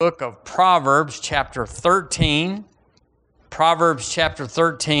Book of Proverbs, chapter 13. Proverbs, chapter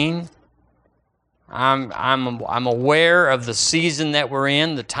 13. I'm aware of the season that we're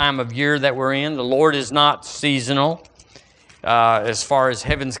in, the time of year that we're in. The Lord is not seasonal as far as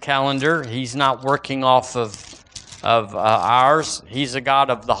heaven's calendar. He's not working off of ours. He's a God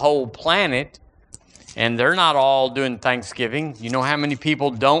of the whole planet, and they're not all doing Thanksgiving. You know how many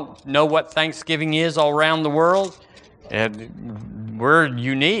people don't know what Thanksgiving is all around the world? And we're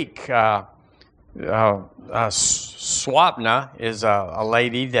unique. Swapna is a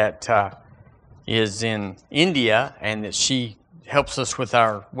lady that is in India, and that she helps us with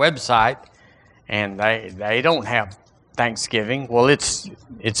our website, and they don't have Thanksgiving. Well, it's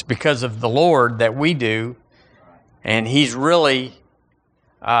because of the Lord that we do, and He's really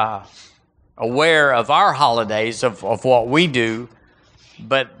aware of our holidays, of what we do.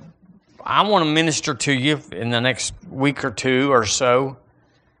 But I want to minister to you in the next week or two or so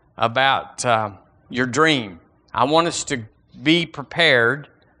about your dream. I want us to be prepared,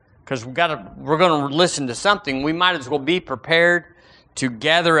 because we're going to listen to something. We might as well be prepared to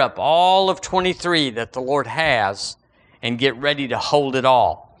gather up all of 23 that the Lord has and get ready to hold it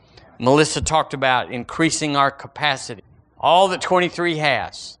all. Melissa talked about increasing our capacity. All that 23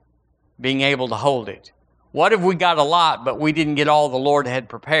 has, being able to hold it. What if we got a lot, but we didn't get all the Lord had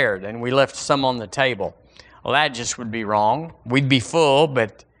prepared, and we left some on the table? Well, that just would be wrong. We'd be full,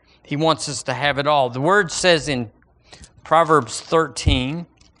 but He wants us to have it all. The Word says in Proverbs 13,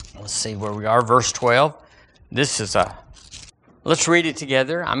 let's see where we are, verse 12. Let's read it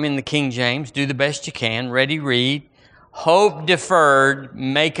together. I'm in the King James. Do the best you can. Ready, read. Hope deferred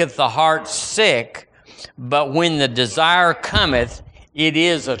maketh the heart sick, but when the desire cometh, it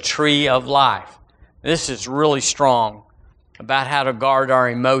is a tree of life. This is really strong about how to guard our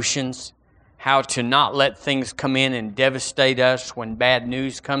emotions, how to not let things come in and devastate us when bad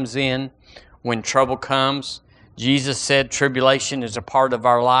news comes in, when trouble comes. Jesus said tribulation is a part of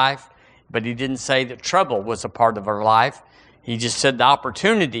our life, but He didn't say that trouble was a part of our life. He just said the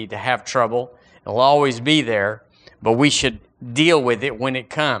opportunity to have trouble will always be there, but we should deal with it when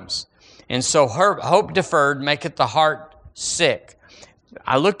it comes. And so hope deferred maketh the heart sick.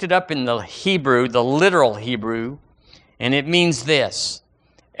 I looked it up in the Hebrew, the literal Hebrew, and it means this: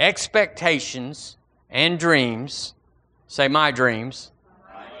 expectations and dreams, say my dreams,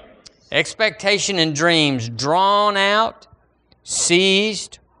 expectation and dreams drawn out,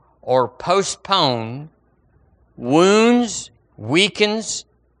 seized, or postponed, wounds, weakens,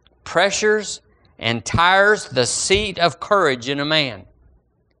 pressures, and tires the seat of courage in a man.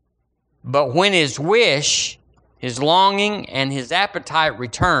 But when his wish, his longing, and his appetite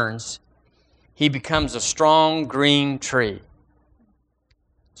returns, he becomes a strong green tree.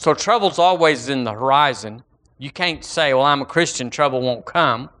 So trouble's always in the horizon. You can't say, well, I'm a Christian, trouble won't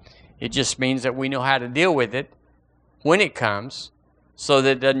come. It just means that we know how to deal with it when it comes, so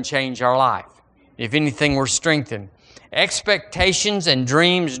that it doesn't change our life. If anything, we're strengthened. Expectations and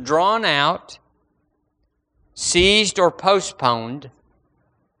dreams drawn out, seized or postponed,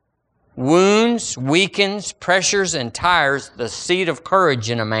 wounds, weakens, pressures, and tires the seat of courage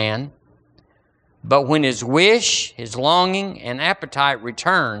in a man. But when his wish, his longing, and appetite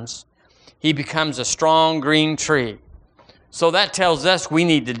returns, he becomes a strong green tree. So that tells us we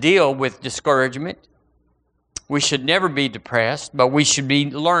need to deal with discouragement. We should never be depressed, but we should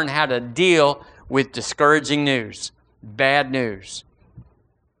learn how to deal with discouraging news, bad news.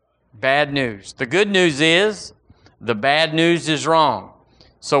 Bad news. The good news is the bad news is wrong.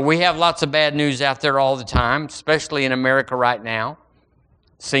 So we have lots of bad news out there all the time, especially in America right now.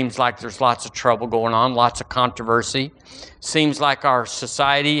 Seems like there's lots of trouble going on, lots of controversy. Seems like our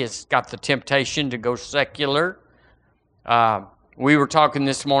society has got the temptation to go secular. We were talking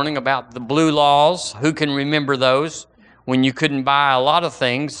this morning about the blue laws. Who can remember those? When you couldn't buy a lot of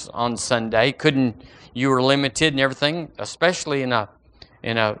things on Sunday, you were limited and everything, especially in a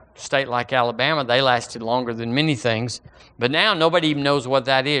state like Alabama. They lasted longer than many things. But now nobody even knows what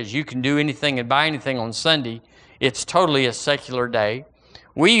that is. You can do anything and buy anything on Sunday. It's totally a secular day.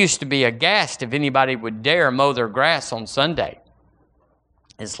 We used to be aghast if anybody would dare mow their grass on Sunday.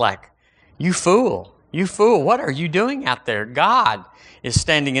 It's like, you fool, what are you doing out there? God is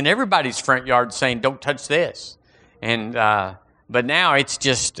standing in everybody's front yard saying, don't touch this. And but now it's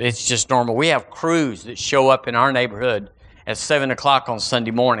just normal. We have crews that show up in our neighborhood at 7 o'clock on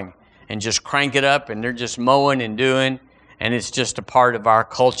Sunday morning and just crank it up, and they're just mowing and doing, and it's just a part of our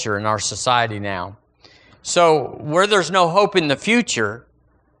culture and our society now. So where there's no hope in the future,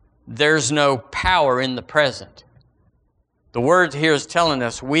 there's no power in the present. The word here is telling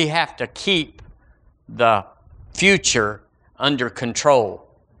us we have to keep the future under control.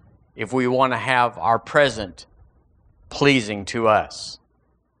 if we want to have our present pleasing to us.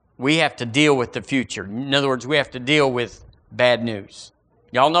 We have to deal with the future. In other words, we have to deal with bad news.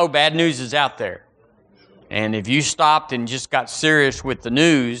 Y'all know bad news is out there. And if you stopped and just got serious with the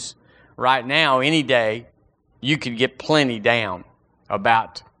news right now, any day, you could get plenty down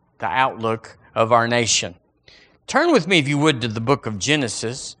about the outlook of our nation. Turn with me, if you would, to the book of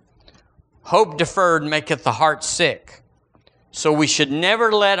Genesis. Hope deferred maketh the heart sick. So we should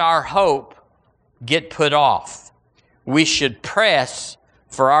never let our hope get put off. We should press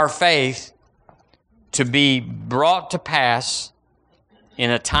for our faith to be brought to pass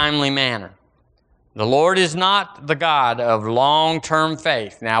in a timely manner. The Lord is not the God of long-term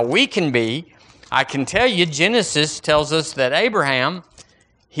faith. Now, we can be. I can tell you, Genesis tells us that Abraham,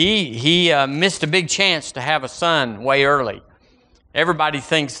 he missed a big chance to have a son way early. Everybody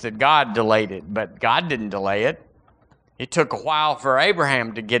thinks that God delayed it, but God didn't delay it. It took a while for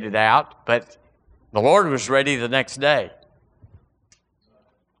Abraham to get it out, but the Lord was ready the next day.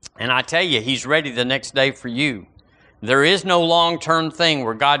 And I tell you, He's ready the next day for you. There is no long-term thing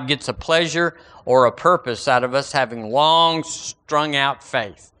where God gets a pleasure or a purpose out of us having long, strung-out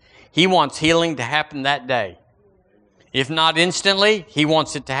faith. He wants healing to happen that day. If not instantly, He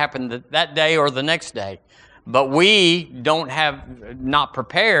wants it to happen that day or the next day. But we not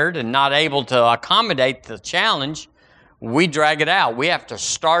prepared and not able to accommodate the challenge. We drag it out. We have to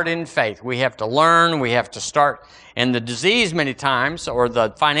start in faith. We have to learn. We have to start. And the disease many times, or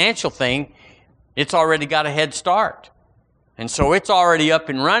the financial thing, it's already got a head start. And so it's already up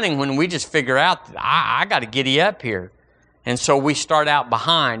and running when we just figure out, that I got to giddy up here. And so we start out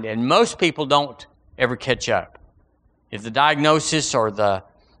behind. And most people don't ever catch up. If the diagnosis or the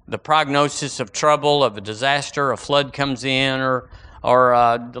prognosis of trouble, of a disaster, a flood comes in, or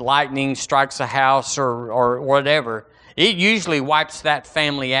the lightning strikes a house, or whatever, it usually wipes that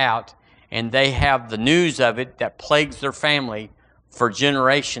family out, and they have the news of it that plagues their family for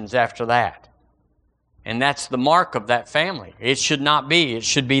generations after that. And that's the mark of that family. It should not be. It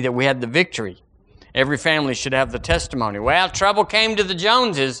should be that we had the victory. Every family should have the testimony. Well, trouble came to the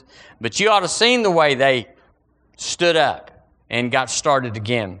Joneses, but you ought to have seen the way they stood up and got started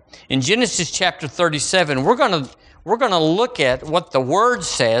again. In Genesis chapter 37, we're going to look at what the Word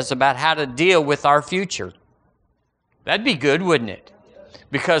says about how to deal with our future. That'd be good, wouldn't it?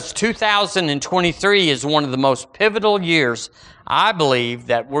 Because 2023 is one of the most pivotal years, I believe,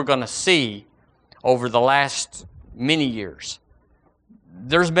 that we're going to see over the last many years.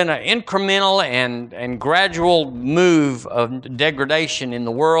 There's been an incremental and gradual move of degradation in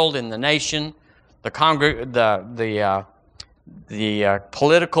the world, in the nation. The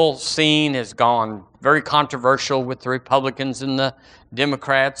political scene has gone very controversial with the Republicans and the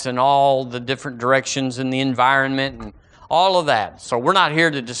Democrats and all the different directions in the environment and all of that. So we're not here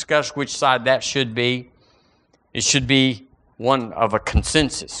to discuss which side that should be. It should be one of a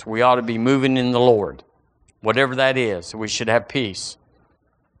consensus. We ought to be moving in the Lord. Whatever that is, we should have peace.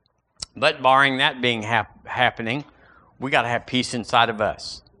 But barring that being happening, we got to have peace inside of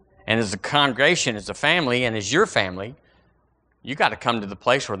us. And as a congregation, as a family, and as your family, you got to come to the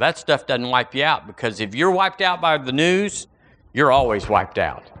place where that stuff doesn't wipe you out. Because if you're wiped out by the news, you're always wiped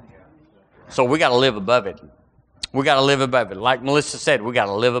out. So we got to live above it. We got to live above it. Like Melissa said, we got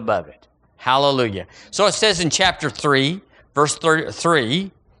to live above it. Hallelujah. So it says in chapter 3, verse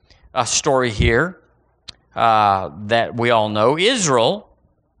 3, a story here that we all know. Israel,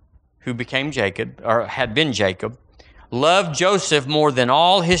 who became Jacob, or had been Jacob, loved Joseph more than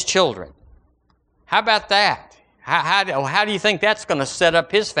all his children. How about that? How do you think that's going to set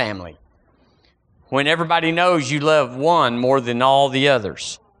up his family? When everybody knows you love one more than all the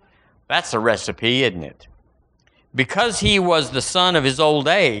others. That's a recipe, isn't it? Because he was the son of his old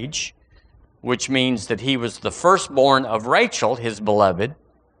age, which means that he was the firstborn of Rachel, his beloved,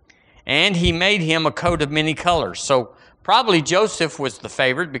 and he made him a coat of many colors. So probably Joseph was the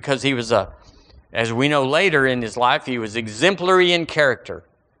favorite because he was as we know later in his life, he was exemplary in character.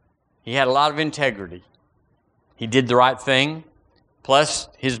 He had a lot of integrity. He did the right thing, plus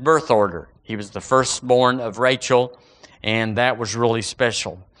his birth order. He was the firstborn of Rachel, and that was really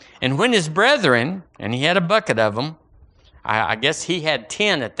special. And when his brethren, and he had a bucket of them, I guess he had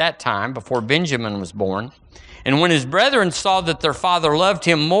 10 at that time before Benjamin was born. And when his brethren saw that their father loved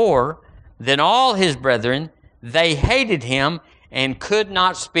him more than all his brethren, they hated him and could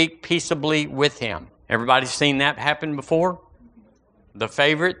not speak peaceably with him. Everybody seen that happen before? The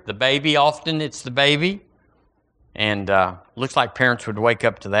favorite, the baby, often it's the baby. And looks like parents would wake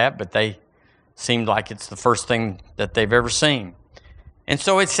up to that, but they seemed like it's the first thing that they've ever seen. And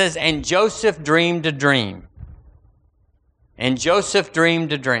so it says, and Joseph dreamed a dream. And Joseph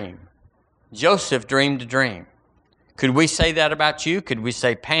dreamed a dream. Joseph dreamed a dream. Could we say that about you? Could we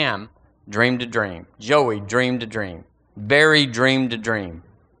say Pam dreamed a dream? Joey dreamed a dream. Barry dreamed a dream.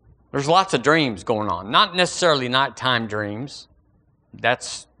 There's lots of dreams going on. Not necessarily nighttime dreams.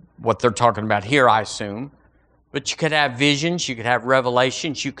 That's what they're talking about here, I assume. But you could have visions. You could have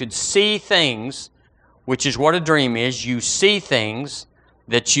revelations. You could see things, which is what a dream is. You see things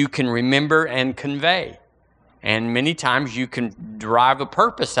that you can remember and convey. And many times you can derive a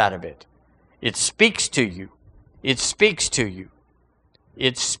purpose out of it. It speaks to you. It speaks to you.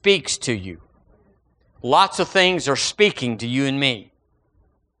 It speaks to you. Lots of things are speaking to you and me.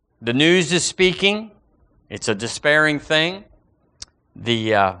 The news is speaking. It's a despairing thing.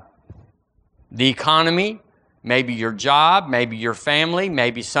 The economy, maybe your job, maybe your family,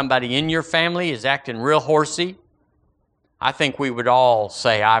 maybe somebody in your family is acting real horsey. I think we would all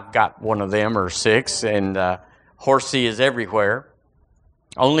say, I've got one of them or 6, and horsey is everywhere.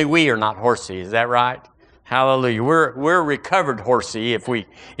 Only we are not horsey, is that right? Hallelujah. We're recovered horsey if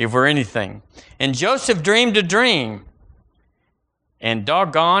we're anything. And Joseph dreamed a dream. And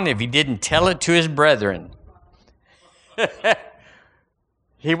doggone if he didn't tell it to his brethren.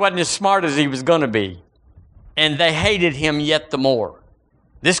 He wasn't as smart as he was going to be. And they hated him yet the more.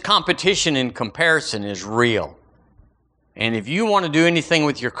 This competition and comparison is real. And if you want to do anything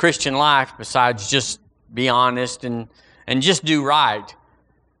with your Christian life besides just be honest and just do right,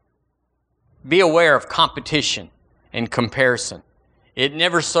 be aware of competition and comparison. It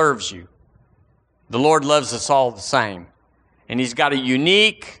never serves you. The Lord loves us all the same. And He's got a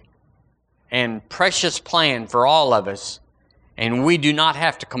unique and precious plan for all of us. And we do not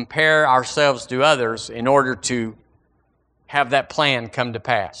have to compare ourselves to others in order to have that plan come to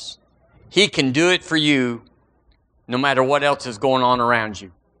pass. He can do it for you no matter what else is going on around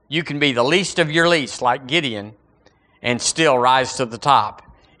you. You can be the least of your least, like Gideon, and still rise to the top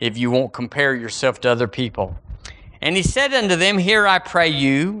if you won't compare yourself to other people. And he said unto them, Here I pray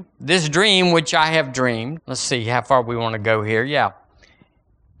you, this dream which I have dreamed. Let's see how far we want to go here. Yeah.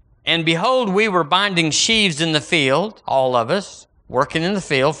 And behold, we were binding sheaves in the field, all of us, working in the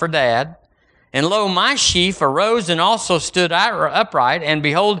field for Dad. And lo, my sheaf arose and also stood upright. And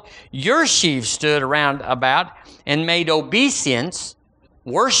behold, your sheaf stood around about and made obeisance,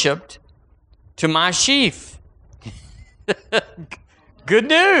 worshipped to my sheaf. Good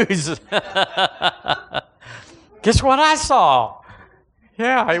news. Guess what I saw?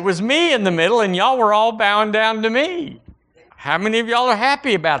 Yeah, it was me in the middle, and y'all were all bowing down to me. How many of y'all are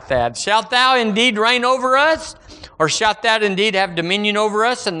happy about that? Shalt thou indeed reign over us? Or shalt thou indeed have dominion over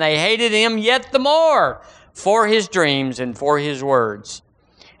us? And they hated him yet the more for his dreams and for his words.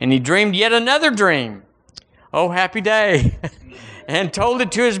 And he dreamed yet another dream. Oh, happy day. And told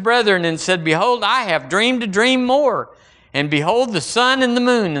it to his brethren and said, Behold, I have dreamed a dream more. And behold, the sun and the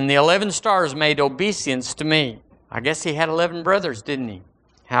moon and the 11 stars made obeisance to me. I guess he had 11 brothers, didn't he?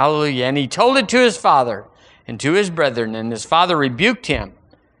 Hallelujah. And he told it to his father and to his brethren. And his father rebuked him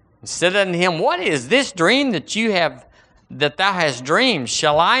and said unto him, What is this dream that thou hast dreamed?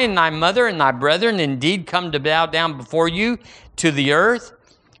 Shall I and thy mother and thy brethren indeed come to bow down before you to the earth?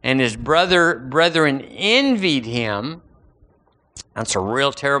 And his brethren envied him. That's a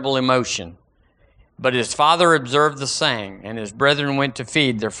real terrible emotion. But his father observed the saying, and his brethren went to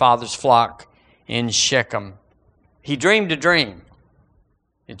feed their father's flock in Shechem. He dreamed a dream.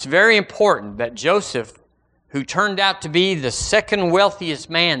 It's very important that Joseph, who turned out to be the second wealthiest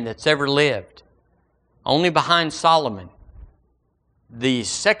man that's ever lived, only behind Solomon, the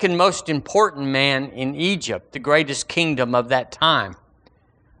second most important man in Egypt, the greatest kingdom of that time.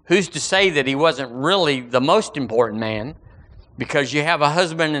 Who's to say that he wasn't really the most important man? Because you have a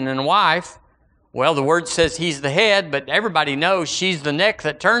husband and a wife. Well, the word says he's the head, but everybody knows she's the neck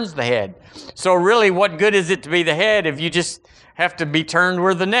that turns the head. So really, what good is it to be the head if you just have to be turned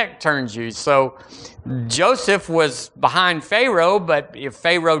where the neck turns you? So Joseph was behind Pharaoh, but if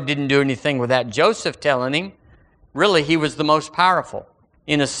Pharaoh didn't do anything without Joseph telling him, really he was the most powerful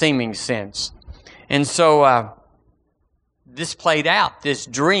in a seeming sense. And so this played out. This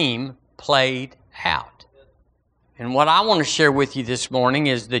dream played out. And what I want to share with you this morning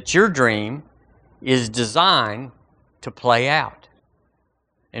is that your dream is designed to play out.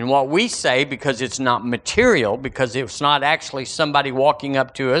 And what we say, because it's not material, because it's not actually somebody walking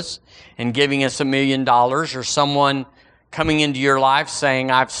up to us and giving us $1 million, or someone coming into your life saying,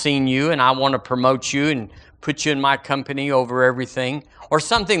 I've seen you and I want to promote you and put you in my company over everything, or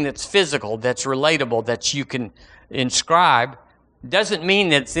something that's physical, that's relatable, that you can inscribe, doesn't mean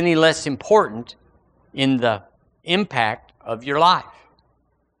that it's any less important in the impact of your life.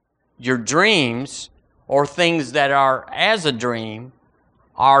 Your dreams, or things that are as a dream,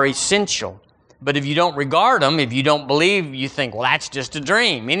 are essential. But if you don't regard them, if you don't believe, you think, well, that's just a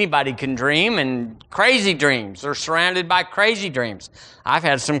dream. Anybody can dream, and crazy dreams. They're surrounded by crazy dreams. I've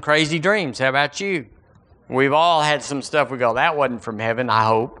had some crazy dreams. How about you? We've all had some stuff we go, that wasn't from heaven, I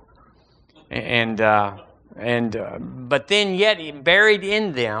hope. But then yet buried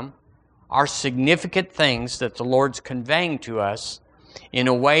in them are significant things that the Lord's conveying to us in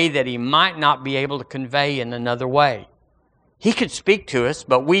a way that He might not be able to convey in another way. He could speak to us,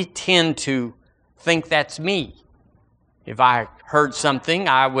 but we tend to think that's me. If I heard something,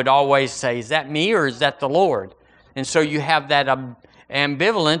 I would always say, is that me or is that the Lord? And so you have that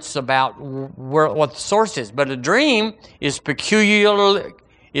ambivalence about what the source is. But a dream is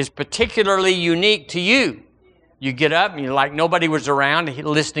particularly unique to you. You get up and you're like nobody was around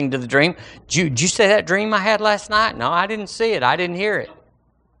listening to the dream. Did you say that dream I had last night? No, I didn't see it. I didn't hear it.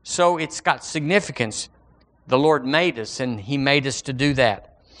 So it's got significance. The Lord made us, and He made us to do that.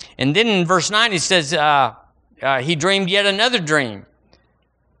 And then in verse 9 He says, He dreamed yet another dream.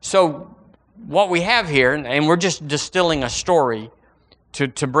 So what we have here, and we're just distilling a story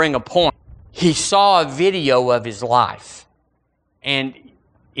to bring a point. He saw a video of his life, and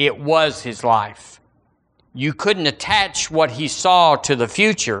it was his life. You couldn't attach what he saw to the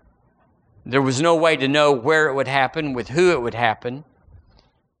future. There was no way to know where it would happen, with who it would happen.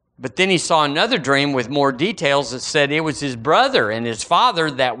 But then he saw another dream with more details that said it was his brother and his father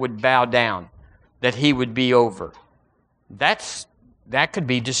that would bow down, that he would be over. That could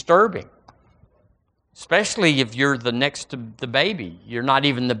be disturbing, especially if you're the next to the baby. You're not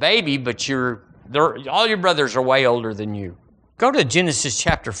even the baby, but all your brothers are way older than you. Go to Genesis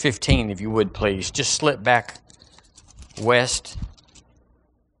chapter 15, if you would, please. Just slip back west.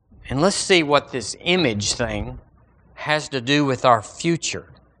 And let's see what this image thing has to do with our future.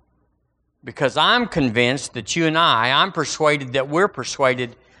 Because I'm convinced that you and I'm persuaded that we're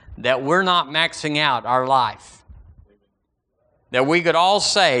not maxing out our life. That we could all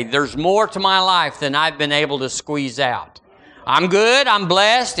say, there's more to my life than I've been able to squeeze out. I'm good, I'm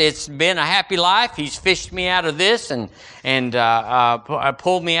blessed, it's been a happy life. He's fished me out of this and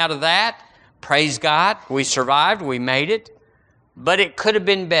pulled me out of that. Praise God, we survived, we made it. But it could have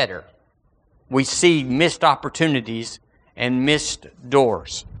been better. We see missed opportunities and missed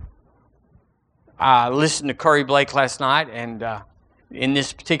doors. I listened to Curry Blake last night, and in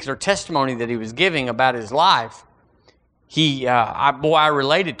this particular testimony that he was giving about his life, I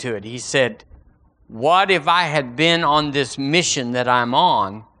related to it. He said, what if I had been on this mission that I'm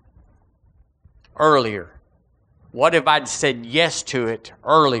on earlier? What if I'd said yes to it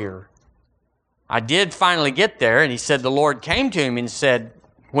earlier? I did finally get there, and he said the Lord came to him and said,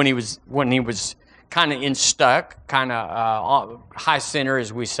 when he was kind of stuck, kind of high center,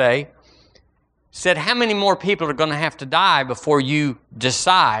 as we say, said, how many more people are going to have to die before you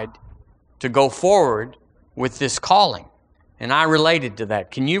decide to go forward with this calling? And I related to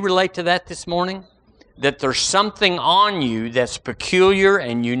that. Can you relate to that this morning? That there's something on you that's peculiar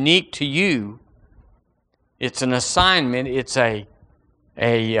and unique to you. It's an assignment. It's a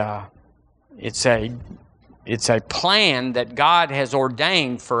plan that God has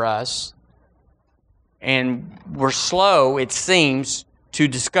ordained for us. And we're slow, it seems, to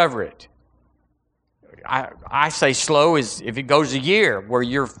discover it. I say slow is if it goes a year where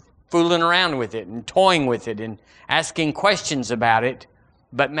you're fooling around with it and toying with it and asking questions about it,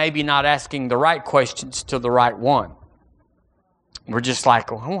 but maybe not asking the right questions to the right one. We're just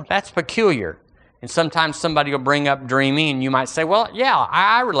like, oh, that's peculiar. And sometimes somebody will bring up dreaming, and you might say, well, yeah,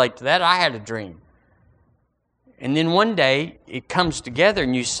 I relate to that. I had a dream. And then one day it comes together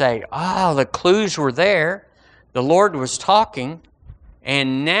and you say, oh, the clues were there. The Lord was talking.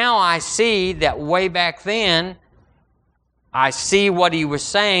 And now I see that way back then, I see what He was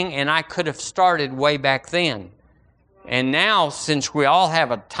saying, and I could have started way back then. And now, since we all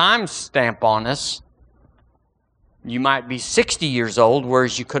have a time stamp on us, you might be 60 years old,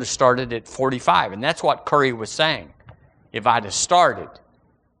 whereas you could have started at 45. And that's what Curry was saying. If I'd have started,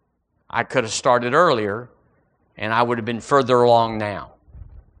 I could have started earlier, and I would have been further along now.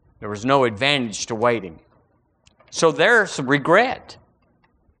 There was no advantage to waiting. So there's regret.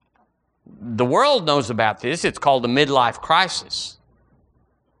 The world knows about this. It's called a midlife crisis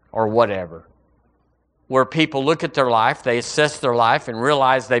or whatever, where people look at their life, they assess their life and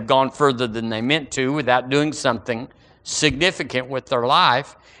realize they've gone further than they meant to without doing something significant with their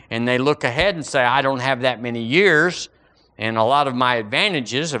life, and they look ahead and say, I don't have that many years, and a lot of my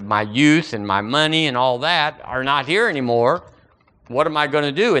advantages of my youth and my money and all that are not here anymore. What am I going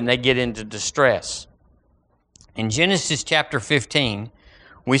to do? And they get into distress. In Genesis chapter 15,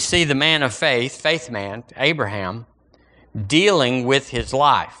 we see the man of faith man, Abraham, dealing with his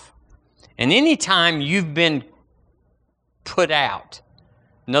life. And anytime you've been put out,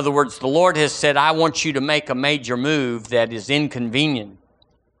 in other words, the Lord has said, I want you to make a major move that is inconvenient,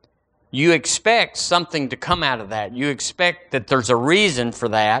 you expect something to come out of that. You expect that there's a reason for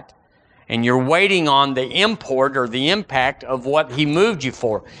that, and you're waiting on the import or the impact of what he moved you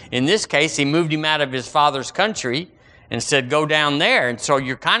for. In this case, he moved him out of his father's country and said, go down there. And so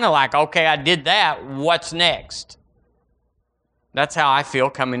you're kind of like, okay, I did that. What's next? That's how I feel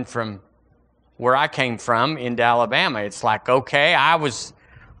coming from where I came from into Alabama. It's like, okay, I was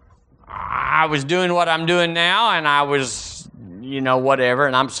doing what I'm doing now, and I was, whatever,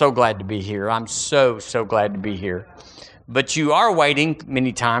 and I'm so glad to be here. I'm so glad to be here. But you are waiting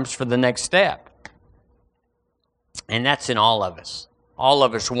many times for the next step. And that's in all of us. All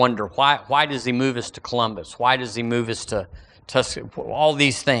of us wonder, why does he move us to Columbus? Why does he move us to all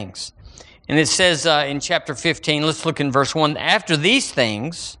these things? And it says in chapter 15, let's look in verse 1, after these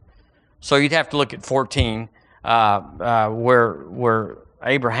things, so you'd have to look at 14, where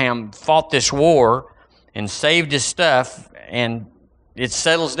Abraham fought this war and saved his stuff, and it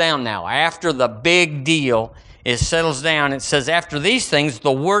settles down now. After the big deal, it settles down. It says, after these things,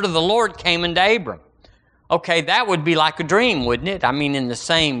 the word of the Lord came unto Abram. Okay, that would be like a dream, wouldn't it? I mean, in the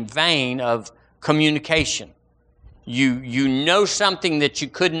same vein of communication. You know something that you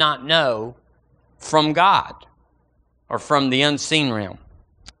could not know from God or from the unseen realm.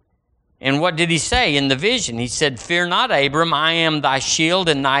 And what did he say in the vision? He said, fear not, Abram, I am thy shield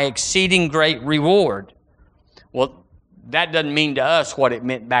and thy exceeding great reward. Well, that doesn't mean to us what it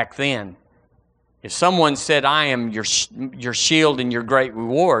meant back then. If someone said, I am your shield and your great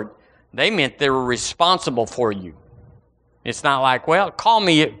reward, they meant they were responsible for you. It's not like, well, call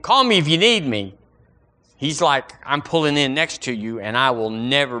me if you need me. He's like, I'm pulling in next to you, and I will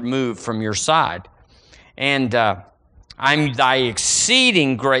never move from your side. And I'm thy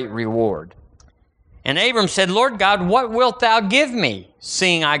exceeding great reward. And Abram said, Lord God, what wilt thou give me,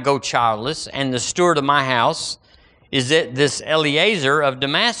 seeing I go childless, and the steward of my house is it this Eliezer of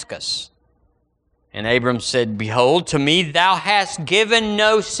Damascus? And Abram said, behold, to me thou hast given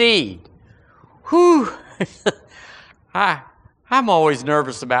no seed. Whew. I'm always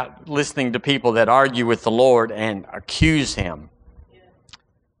nervous about listening to people that argue with the Lord and accuse him.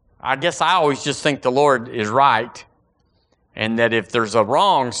 I guess I always just think the Lord is right, and that if there's a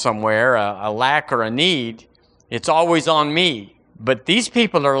wrong somewhere, a lack or a need, it's always on me. But these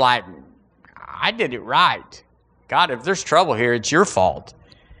people are like, I did it right. God, if there's trouble here, it's your fault.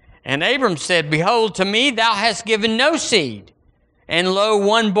 And Abram said, behold, to me thou hast given no seed, and lo,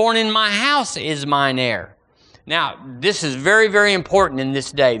 one born in my house is mine heir. Now, this is very, very important in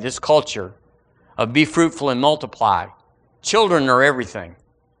this day, this culture of be fruitful and multiply. Children are everything.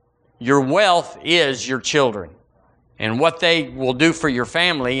 Your wealth is your children. And what they will do for your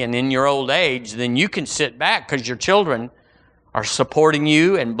family and in your old age, then you can sit back because your children are supporting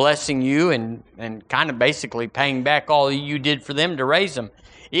you and blessing you and kind of basically paying back all you did for them to raise them.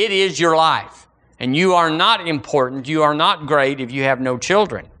 It is your life. And you are not important, you are not great if you have no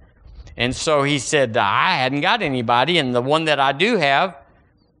children. And so he said, I hadn't got anybody, and the one that I do have,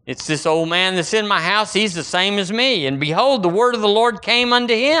 it's this old man that's in my house, he's the same as me. And behold, the word of the Lord came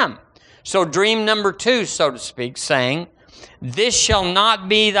unto him. So dream number 2, so to speak, saying, this shall not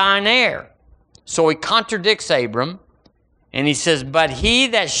be thine heir. So he contradicts Abram, and he says, but he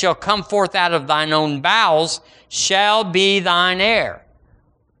that shall come forth out of thine own bowels shall be thine heir.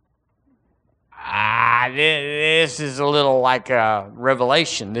 This is a little like a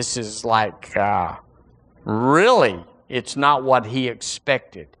revelation. This is like, really, it's not what he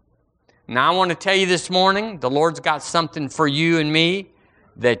expected. Now, I want to tell you this morning, the Lord's got something for you and me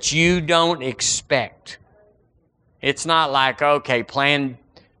that you don't expect. It's not like, okay, plan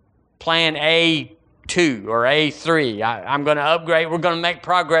A2 or A3. I'm going to upgrade. We're going to make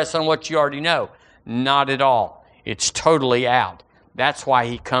progress on what you already know. Not at all. It's totally out. That's why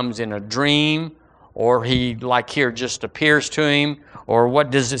he comes in a dream, or he, like here, just appears to him, or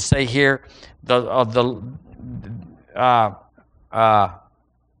what does it say here? The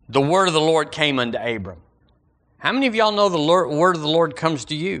word of the Lord came unto Abram. How many of y'all know the word of the Lord comes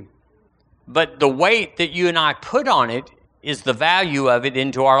to you? But the weight that you and I put on it is the value of it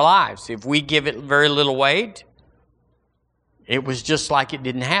into our lives. If we give it very little weight, it was just like it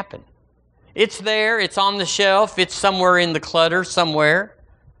didn't happen. It's there, it's on the shelf, it's somewhere in the clutter somewhere.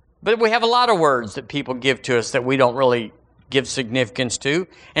 But we have a lot of words that people give to us that we don't really give significance to.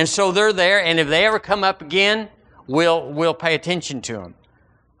 And so they're there, and if they ever come up again, we'll pay attention to them.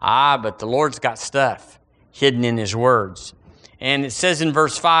 But the Lord's got stuff hidden in his words. And it says in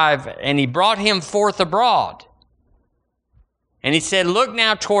verse 5, and he brought him forth abroad. And he said, look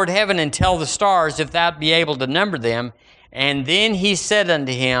now toward heaven and tell the stars if thou be able to number them. And then he said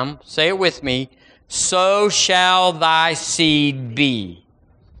unto him, say it with me, so shall thy seed be.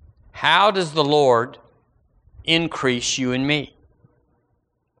 How does the Lord increase you and me?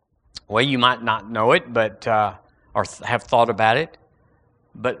 Well, you might not know it, but or have thought about it.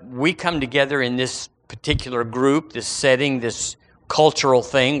 But we come together in this particular group, this setting, this cultural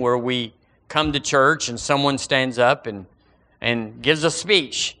thing where we come to church and someone stands up and gives a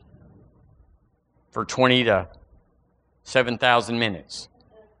speech for 20 to 7,000 minutes.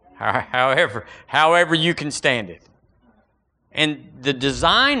 However you can stand it. And the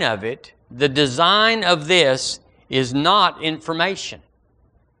design of it, the design of this is not information.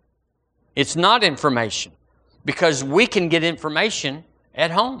 It's not information because we can get information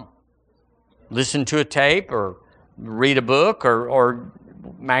at home. Listen to a tape or read a book or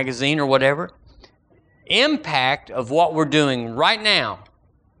magazine or whatever. Impact of what we're doing right now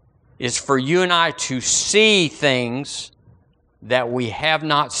is for you and I to see things that we have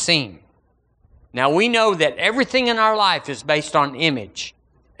not seen. Now we know that everything in our life is based on image.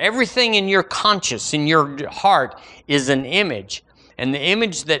 Everything in your conscience, in your heart, is an image. And the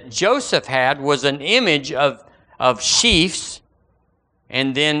image that Joseph had was an image of sheaves.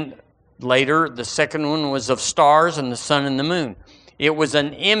 And then later, the second one was of stars and the sun and the moon. It was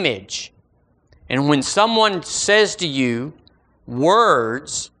an image. And when someone says to you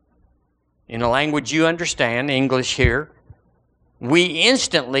words in a language you understand, English here, we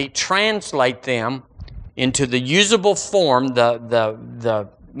instantly translate them into the usable form, the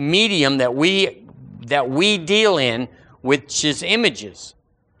medium that we deal in, which is images.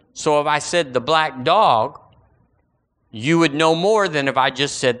 So if I said the black dog, you would know more than if I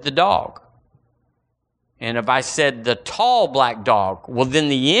just said the dog. And if I said the tall black dog, well then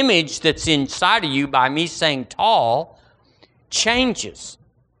the image that's inside of you by me saying tall changes.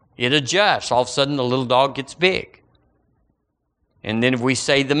 It adjusts. All of a sudden the little dog gets big. And then if we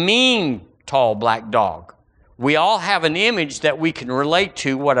say the mean tall black dog, we all have an image that we can relate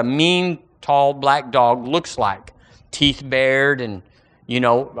to what a mean tall black dog looks like. Teeth bared and,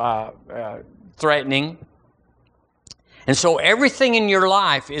 threatening. And so everything in your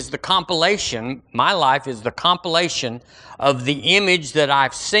life is the compilation, my life is the compilation of the image that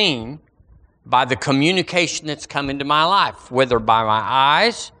I've seen by the communication that's come into my life, whether by my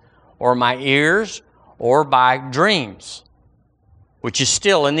eyes or my ears or by dreams, which is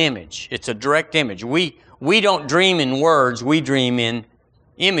still an image. It's a direct image. We don't dream in words, we dream in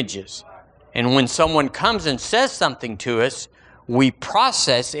images. And when someone comes and says something to us, we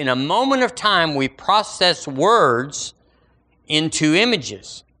process, in a moment of time, we process words into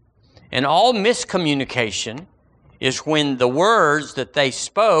images. And all miscommunication is when the words that they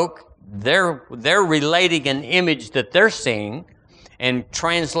spoke, they're relating an image that they're seeing and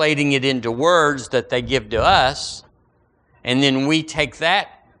translating it into words that they give to us. And then we take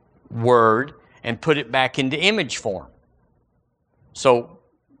that word and put it back into image form. So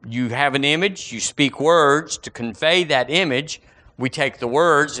you have an image, you speak words to convey that image. We take the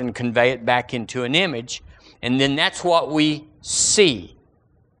words and convey it back into an image. And then that's what we see.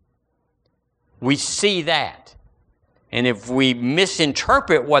 We see that. And if we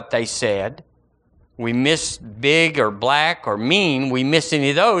misinterpret what they said, we miss big or black or mean, we miss any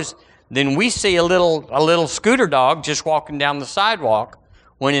of those, then we see a little scooter dog just walking down the sidewalk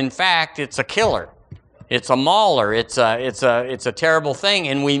when in fact it's a killer. It's a mauler. It's a terrible thing,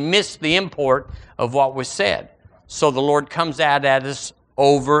 and we miss the import of what was said. So the Lord comes out at us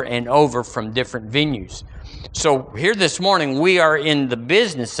over and over from different venues. So here this morning, we are in the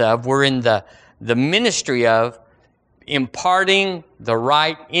business of, we're in the ministry of imparting the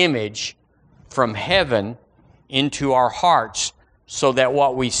right image from heaven into our hearts so that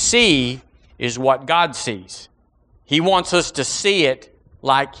what we see is what God sees. He wants us to see it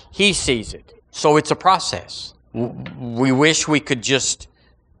like He sees it. So it's a process. We wish we could just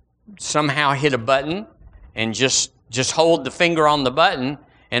somehow hit a button and just hold the finger on the button,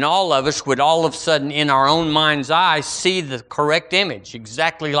 and all of us would all of a sudden in our own mind's eye see the correct image,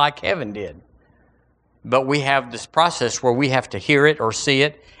 exactly like heaven did. But we have this process where we have to hear it or see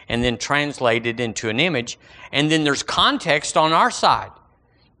it and then translate it into an image. And then there's context on our side.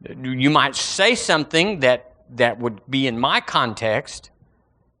 You might say something that would be in my context,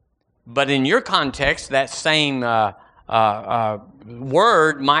 but in your context, that same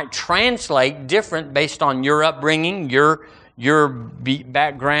word might translate different based on your upbringing, your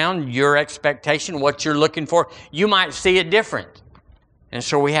background, your expectation, what you're looking for. You might see it different. And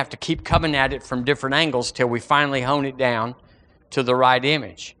so we have to keep coming at it from different angles till we finally hone it down to the right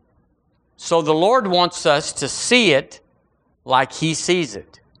image. So the Lord wants us to see it like he sees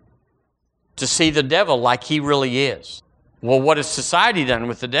it, to see the devil like he really is. Well, what has society done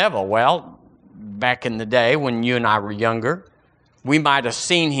with the devil? Well, back in the day when you and I were younger, we might have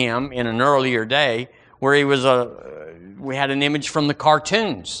seen him in an earlier day where we had an image from the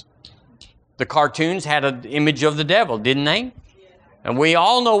cartoons. The cartoons had an image of the devil, didn't they? And we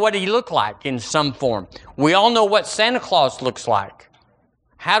all know what he looked like in some form. We all know what Santa Claus looks like.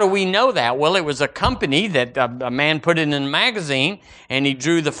 How do we know that? Well, it was a company that a man put it in a magazine, and he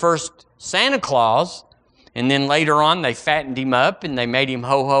drew the first Santa Claus, and then later on they fattened him up, and they made him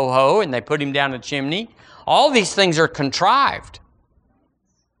ho, ho, ho, and they put him down a chimney. All these things are contrived.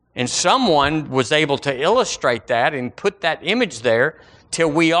 And someone was able to illustrate that and put that image there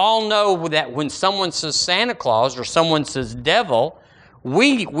till we all know that when someone says Santa Claus or someone says devil,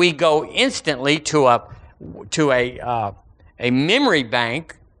 we go instantly to a memory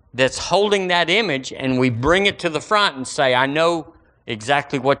bank that's holding that image, and we bring it to the front and say, I know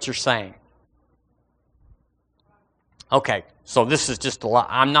exactly what you're saying. Okay, so this is just a lot.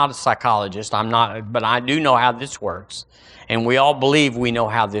 I'm not a psychologist, but I do know how this works. And we all believe we know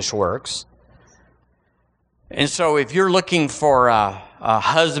how this works. And so if you're looking for a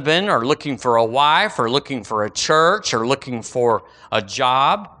husband, or looking for a wife, or looking for a church, or looking for a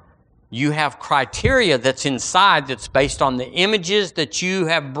job, you have criteria that's inside that's based on the images that you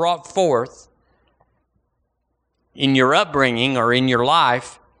have brought forth in your upbringing or in your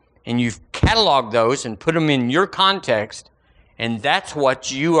life, and you've cataloged those and put them in your context, and that's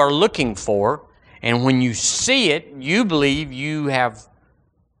what you are looking for. And when you see it, you believe you have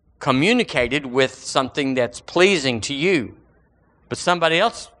communicated with something that's pleasing to you. But somebody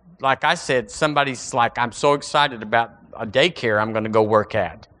else, like I said, somebody's like, I'm so excited about a daycare I'm going to go work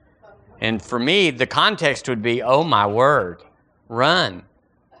at. And for me, the context would be, oh my word, run.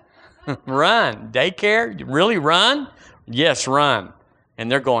 Run. Daycare? Really run? Yes, run.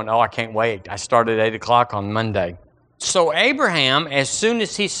 And they're going, oh, I can't wait. I start at 8 o'clock on Monday. So Abraham, as soon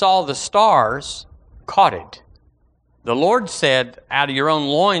as he saw the stars, caught it. The Lord said, out of your own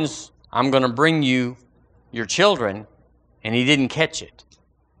loins, I'm going to bring you your children. And he didn't catch it.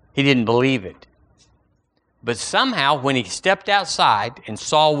 He didn't believe it. But somehow, when he stepped outside and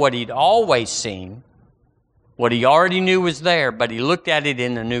saw what he'd always seen, what he already knew was there, but he looked at it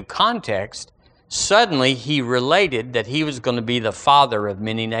in a new context, suddenly he related that he was going to be the father of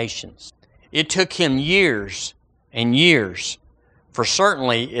many nations. It took him years and years, for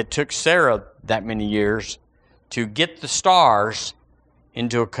certainly it took Sarah that many years, to get the stars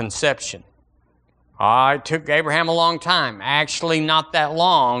into a conception. It took Abraham a long time. Actually, not that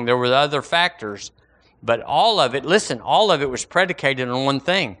long. There were other factors. But all of it was predicated on one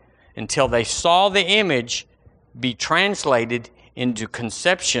thing. Until they saw the image be translated into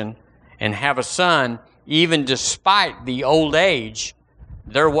conception and have a son, even despite the old age,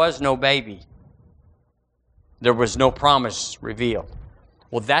 there was no baby. There was no promise revealed.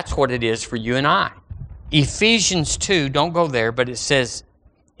 Well, that's what it is for you and I. Ephesians 2, don't go there, but it says,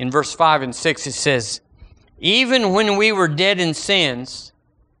 in verse 5 and 6, it says, even when we were dead in sins,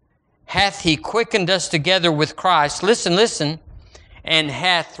 hath he quickened us together with Christ. Listen. And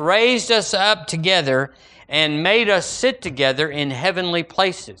hath raised us up together and made us sit together in heavenly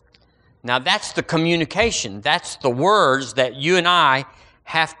places. Now that's the communication. That's the words that you and I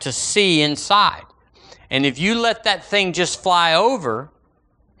have to see inside. And if you let that thing just fly over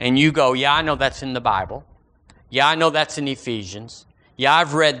and you go, yeah, I know that's in the Bible. Yeah, I know that's in Ephesians. Yeah,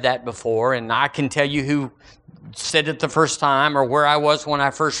 I've read that before, and I can tell you who said it the first time or where I was when I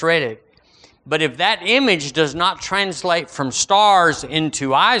first read it. But if that image does not translate from stars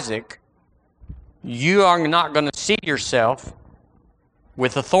into Isaac, you are not going to see yourself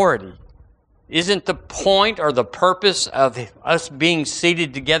with authority. Isn't the point or the purpose of us being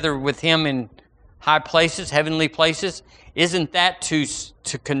seated together with him in high places, heavenly places, isn't that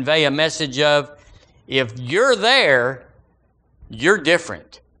to convey a message of, if you're there, you're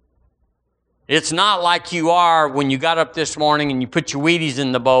different. It's not like you are when you got up this morning and you put your Wheaties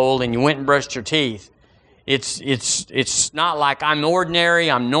in the bowl and you went and brushed your teeth. It's not like I'm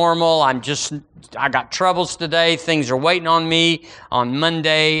ordinary, I'm normal, I got troubles today, things are waiting on me on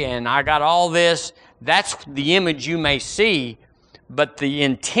Monday, and I got all this. That's the image you may see, but the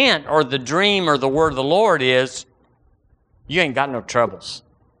intent or the dream or the word of the Lord is, you ain't got no troubles.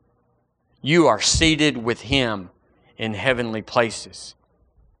 You are seated with him in heavenly places.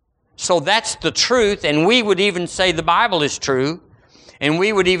 So that's the truth, and we would even say the Bible is true, and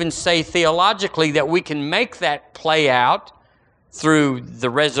we would even say theologically that we can make that play out through the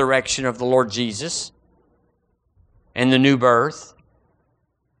resurrection of the Lord Jesus and the new birth.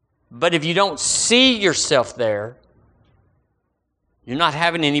 But if you don't see yourself there, You're not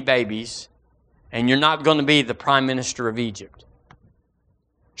having any babies, and you're not going to be the prime minister of Egypt.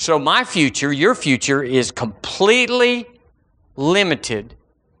 So my future, your future, is completely limited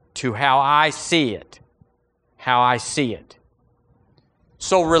to how I see it. How I see it.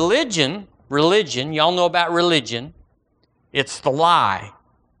 So religion, y'all know about religion. It's the lie.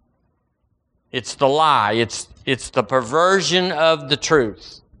 It's the lie. It's the perversion of the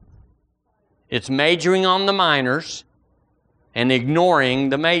truth. It's majoring on the minors and ignoring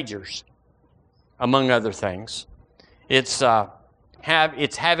the majors, among other things. It's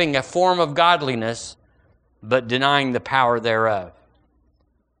having a form of godliness, but denying the power thereof.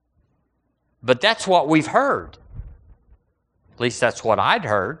 But that's what we've heard. At least that's what I'd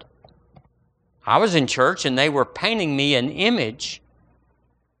heard. I was in church and they were painting me an image,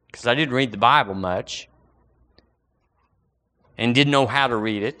 because I didn't read the Bible much and didn't know how to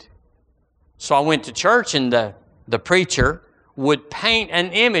read it. So I went to church, and the preacher would paint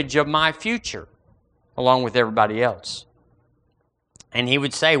an image of my future along with everybody else. And he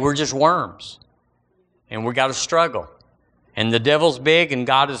would say, we're just worms, and we got to struggle, and the devil's big and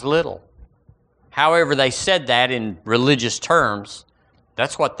God is little. However, they said that in religious terms.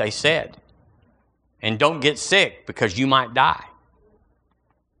 That's what they said. And don't get sick, because you might die.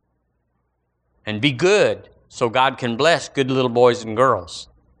 And be good so God can bless good little boys and girls.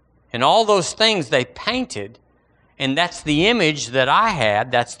 And all those things they painted, and that's the image that I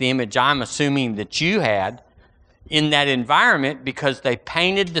had. That's the image I'm assuming that you had in that environment, because they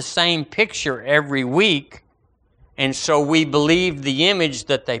painted the same picture every week. And so we believed the image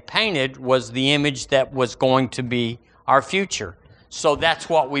that they painted was the image that was going to be our future. So that's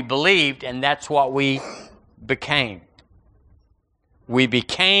what we believed, and that's what we became. We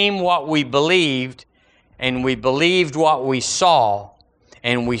became what we believed, and we believed what we saw,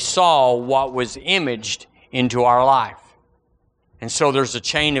 and we saw what was imaged into our life. And so there's a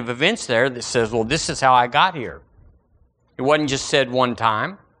chain of events there that says, well, this is how I got here. It wasn't just said one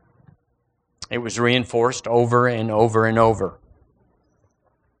time. It was reinforced over and over and over.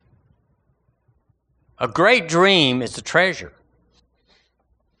 A great dream is a treasure.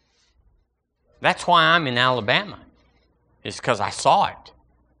 That's why I'm in Alabama. It's because I saw it.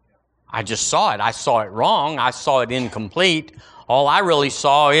 I just saw it. I saw it wrong. I saw it incomplete. All I really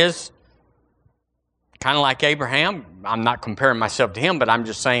saw is kind of like Abraham. I'm not comparing myself to him, but I'm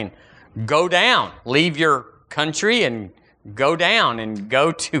just saying, go down. Leave your country and go down, and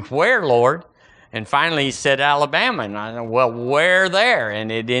go to where, Lord? And finally he said Alabama. And I said, well, where there?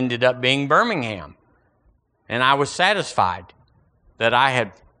 And it ended up being Birmingham. And I was satisfied that I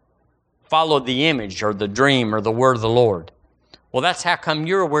had followed the image or the dream or the word of the Lord. Well, that's how come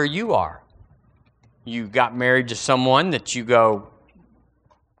you're where you are. You got married to someone that you go,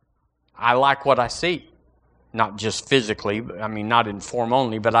 I like what I see. Not just physically, I mean, not in form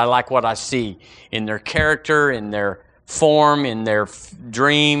only, but I like what I see in their character, in their form, in their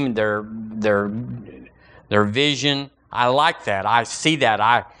dream, their vision. I like that. I see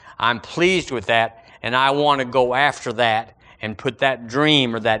that. I'm pleased with that, and I want to go after that and put that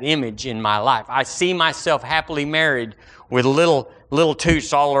dream or that image in my life. I see myself happily married with little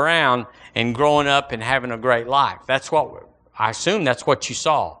toots all around and growing up and having a great life. That's what, I assume that's what you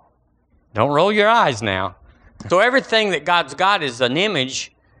saw. Don't roll your eyes now. So everything that God's got is an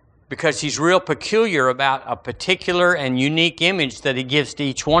image, because He's real peculiar about a particular and unique image that He gives to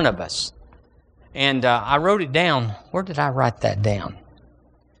each one of us. And I wrote it down. Where did I write that down?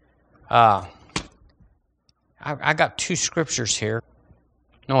 I got two scriptures here.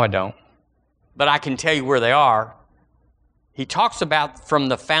 No, I don't. But I can tell you where they are. He talks about from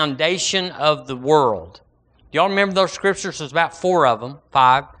the foundation of the world. Do y'all remember those scriptures? There's about 4 of them,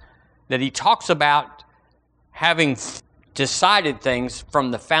 5, that he talks about having decided things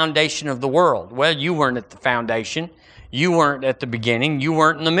from the foundation of the world. Well, you weren't at the foundation. You weren't at the beginning. You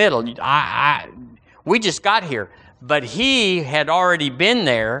weren't in the middle. We just got here. But He had already been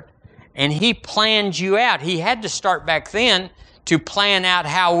there, and He planned you out. He had to start back then to plan out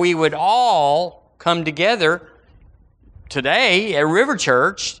how we would all come together today at River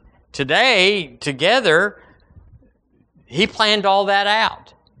Church, today together. He planned all that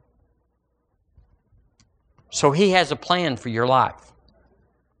out. So He has a plan for your life.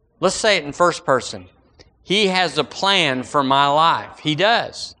 Let's say it in first person. He has a plan for my life. He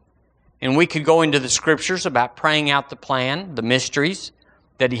does. And we could go into the scriptures about praying out the plan, the mysteries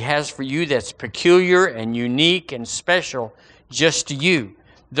that He has for you that's peculiar and unique and special just to you.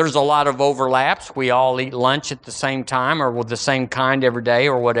 There's a lot of overlaps. We all eat lunch at the same time or with the same kind every day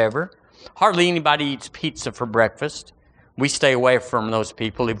or whatever. Hardly anybody eats pizza for breakfast. We stay away from those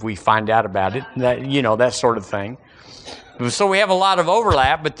people if we find out about it, that sort of thing. So we have a lot of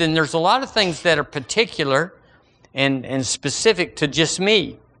overlap, but then there's a lot of things that are particular and specific to just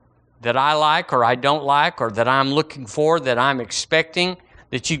me that I like or I don't like or that I'm looking for, that I'm expecting,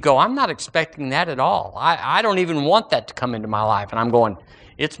 that you go, I'm not expecting that at all. I don't even want that to come into my life. And I'm going,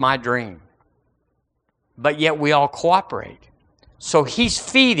 it's my dream. But yet we all cooperate. So he's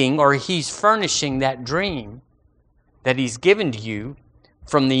feeding or he's furnishing that dream that he's given to you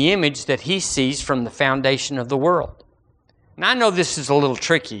from the image that he sees from the foundation of the world. Now, I know this is a little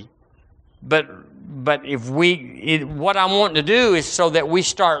tricky, but if what I want to do is so that we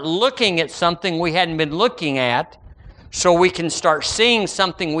start looking at something we hadn't been looking at, so we can start seeing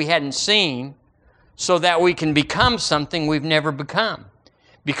something we hadn't seen, so that we can become something we've never become.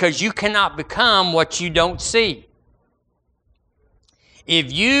 Because you cannot become what you don't see.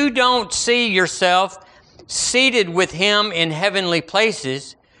 If you don't see yourself seated with Him in heavenly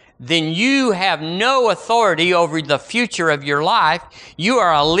places, then you have no authority over the future of your life. You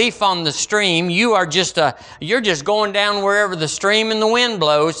are a leaf on the stream. You're just going down wherever the stream and the wind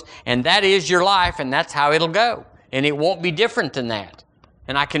blows, and that is your life, and that's how it'll go. And it won't be different than that.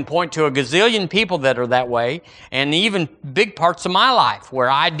 And I can point to a gazillion people that are that way, and even big parts of my life where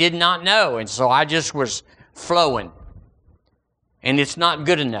I did not know, and so I just was flowing. And it's not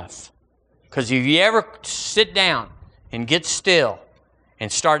good enough. Because if you ever sit down and get still and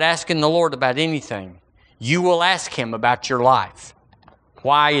start asking the Lord about anything, you will ask Him about your life.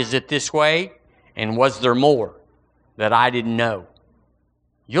 Why is it this way? And was there more that I didn't know?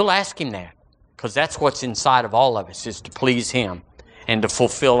 You'll ask Him that, because that's what's inside of all of us, is to please Him and to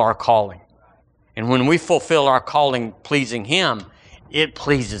fulfill our calling. And when we fulfill our calling pleasing Him, it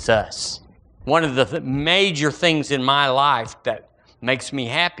pleases us. One of the major things in my life that makes me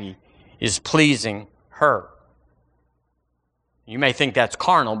happy is pleasing her. You may think that's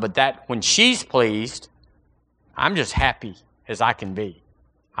carnal, but that when she's pleased, I'm just happy as I can be.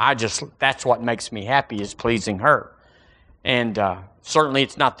 That's what makes me happy, is pleasing her. And certainly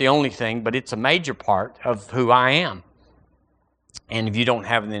it's not the only thing, but it's a major part of who I am. And if you don't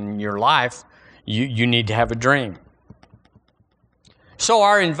have it in your life, you need to have a dream. So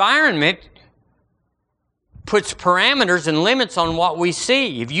our environment puts parameters and limits on what we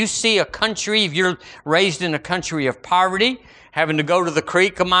see. If you see a country, if you're raised in a country of poverty, having to go to the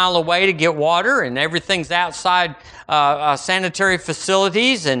creek a mile away to get water, and everything's outside sanitary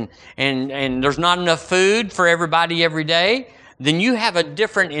facilities, and there's not enough food for everybody every day, then you have a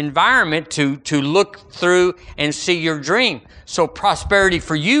different environment to look through and see your dream. So prosperity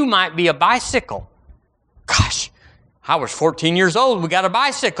for you might be a bicycle. Gosh, I was 14 years old, we got a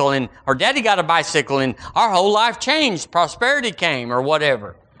bicycle, and our daddy got a bicycle, and our whole life changed. Prosperity came, or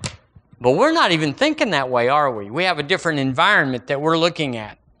whatever. But we're not even thinking that way, are we? We have a different environment that we're looking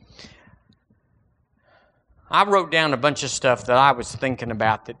at. I wrote down a bunch of stuff that I was thinking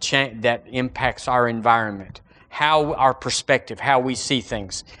about that impacts our environment, how our perspective, how we see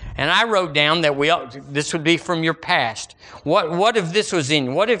things. And I wrote down that this would be from your past. What if this was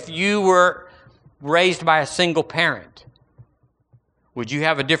what if you were raised by a single parent? Would you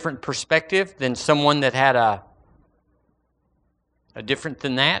have a different perspective than someone that had a different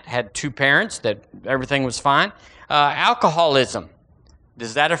than that, had two parents, that everything was fine? Alcoholism,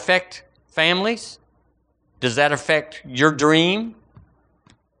 does that affect families? Does that affect your dream?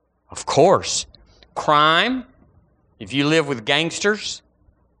 Of course. Crime, if you live with gangsters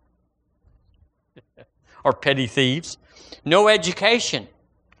or petty thieves. No education.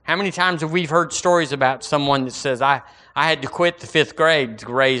 How many times have we heard stories about someone that says, I had to quit the 5th grade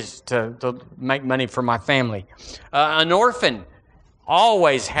to make money for my family? An orphan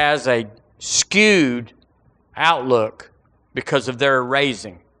always has a skewed outlook because of their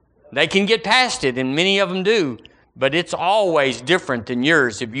raising. They can get past it, and many of them do, but it's always different than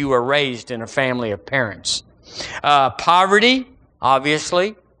yours if you were raised in a family of parents. Poverty,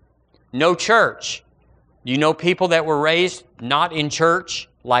 obviously. No church. You know people that were raised not in church,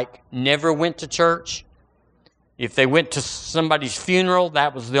 like never went to church? If they went to somebody's funeral,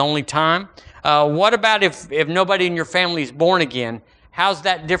 that was the only time. What about if nobody in your family is born again? How's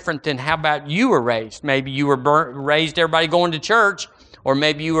that different than how about you were raised? Maybe you were raised everybody going to church, or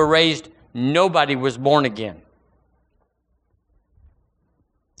maybe you were raised nobody was born again.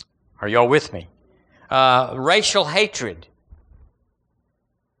 Are y'all with me? Racial hatred.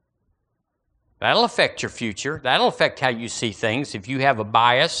 That'll affect your future. That'll affect how you see things if you have a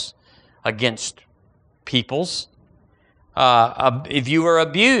bias against peoples. If you were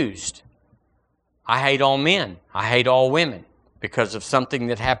abused, I hate all men. I hate all women because of something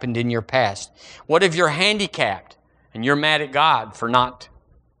that happened in your past. What if you're handicapped and you're mad at God for not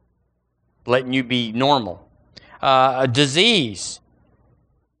letting you be normal? A disease.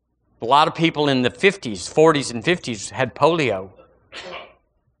 A lot of people in the 50s, 40s and 50s had polio.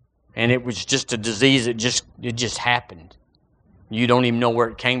 And it was just a disease that just happened. You don't even know where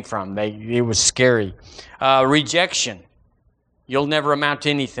it came from. It was scary. Rejection. You'll never amount to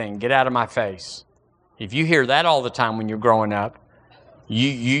anything. Get out of my face. If you hear that all the time when you're growing up,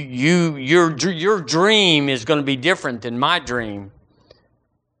 your dream is going to be different than my dream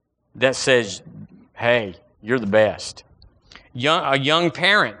that says, hey, you're the best. A young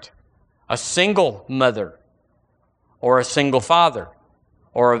parent, a single mother, or a single father,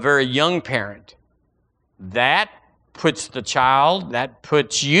 or a very young parent, that puts the child, that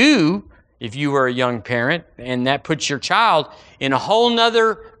puts you, if you were a young parent, and that puts your child in a whole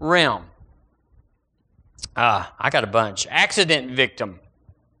nother realm. I got a bunch. Accident victim.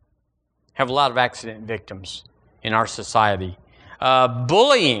 Have a lot of accident victims in our society.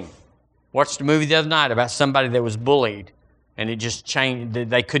 Bullying. Watched a movie the other night about somebody that was bullied, and it just changed.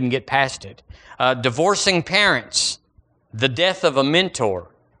 They couldn't get past it. Divorcing parents. The death of a mentor,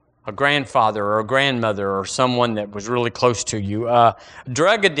 a grandfather or a grandmother or someone that was really close to you.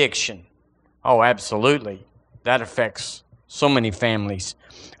 Drug addiction. Oh, absolutely. That affects so many families.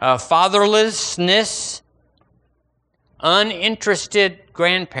 Fatherlessness. Uninterested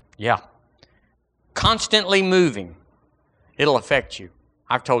grandparents. Yeah. Constantly moving. It'll affect you.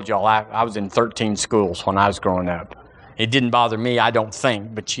 I've told y'all I was in 13 schools when I was growing up. It didn't bother me, I don't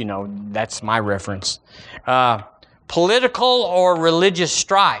think, but that's my reference. Political or religious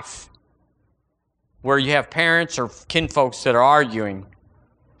strife, where you have parents or kinfolks that are arguing.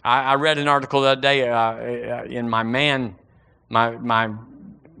 I read an article the other day in my man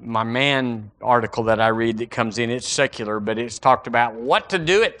article that I read that comes in. It's secular, but it's talked about what to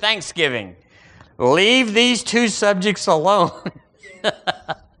do at Thanksgiving. Leave these two subjects alone.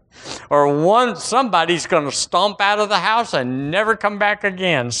 Or somebody's going to stomp out of the house and never come back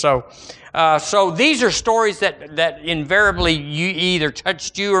again. So these are stories that invariably either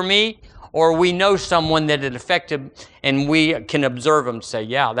touched you or me, or we know someone that it affected, and we can observe them and say,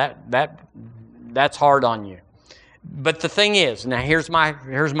 yeah, that's hard on you. But the thing is, now here's my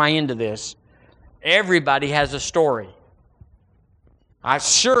end of this. Everybody has a story. I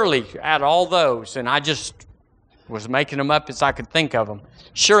surely, out of all those, and I just was making them up as I could think of them,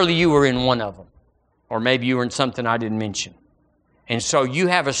 surely you were in one of them. Or maybe you were in something I didn't mention. And so you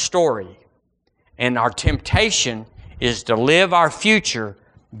have a story. And our temptation is to live our future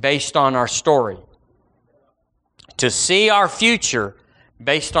based on our story. To see our future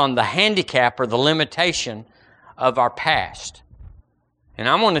based on the handicap or the limitation of our past. And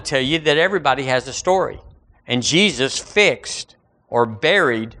I'm going to tell you that everybody has a story. And Jesus fixed or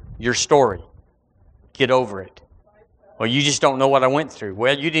buried your story. Get over it. Well, you just don't know what I went through.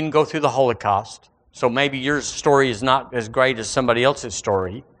 Well, you didn't go through the Holocaust, so maybe your story is not as great as somebody else's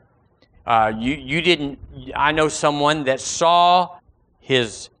story. You didn't. I know someone that saw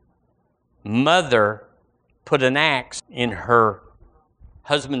his mother put an axe in her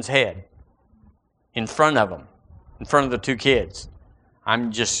husband's head in front of him, in front of the two kids.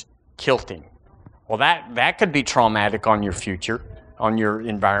 I'm just kilting. Well, that could be traumatic on your future, on your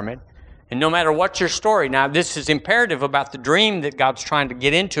environment. And no matter what your story, now this is imperative about the dream that God's trying to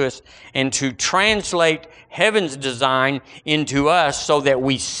get into us and to translate heaven's design into us so that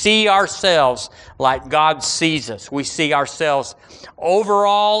we see ourselves like God sees us. We see ourselves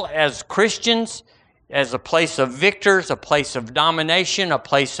overall as Christians, as a place of victors, a place of domination, a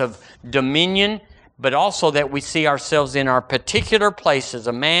place of dominion, but also that we see ourselves in our particular places,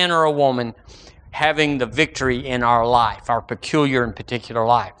 a man or a woman, having the victory in our life, our peculiar and particular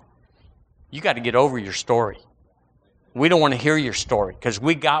life. You got to get over your story. We don't want to hear your story because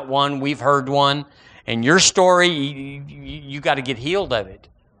we got one, we've heard one, and your story, you got to get healed of it.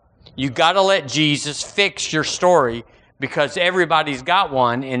 You got to let Jesus fix your story because everybody's got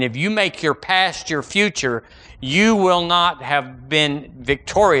one, and if you make your past your future, you will not have been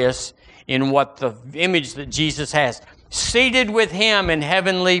victorious in what the image that Jesus has. Seated with Him in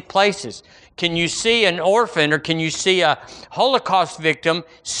heavenly places. Can you see an orphan or can you see a Holocaust victim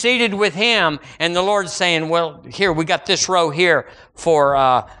seated with Him and the Lord saying, well, here, we got this row here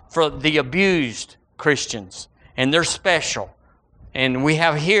for the abused Christians, and they're special. And we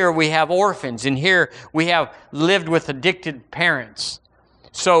have orphans, and here we have lived with addicted parents.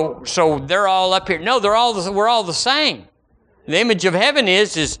 So they're all up here. No, we're all the same. The image of heaven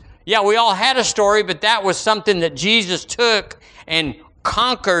is yeah, we all had a story, but that was something that Jesus took and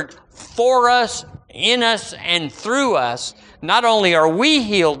conquered for us, in us, and through us. Not only are we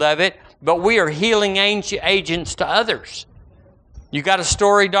healed of it, but we are healing agents to others. You got a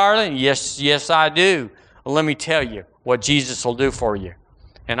story, darling? Yes, I do. Well, let me tell you what Jesus will do for you.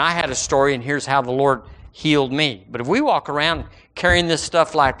 And I had a story, and here's how the Lord healed me. But if we walk around carrying this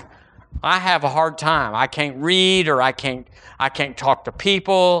stuff like, I have a hard time, I can't read, or I can't talk to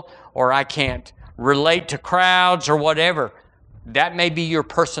people, or I can't relate to crowds or whatever, that may be your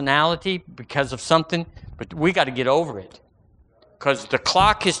personality because of something, but we got to get over it. Because the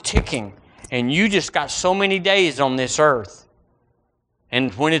clock is ticking, and you just got so many days on this earth.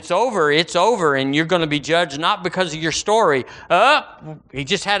 And when it's over, and you're going to be judged not because of your story. He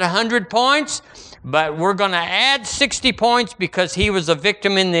just had 100 points, but we're going to add 60 points because he was a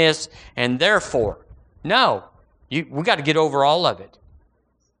victim in this, and therefore, no, we got to get over all of it.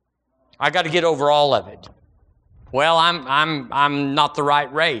 I got to get over all of it. Well, I'm not the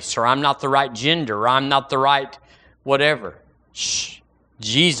right race, or I'm not the right gender, or I'm not the right whatever. Shh.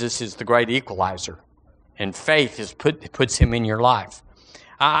 Jesus is the great equalizer, and faith puts him in your life.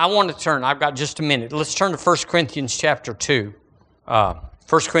 I want to turn, I've got just a minute. Let's turn to 1 Corinthians chapter 2. 1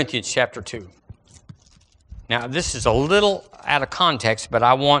 Corinthians chapter 2. Now, this is a little out of context, but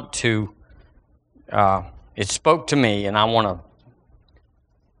I want to, it spoke to me, and I want to,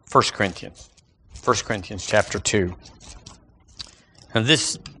 1 Corinthians chapter 2. Now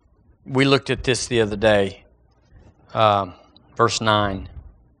this, we looked at this the other day, verse 9.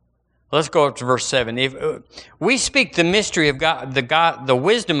 Let's go up to verse 7. If we speak the mystery of God, the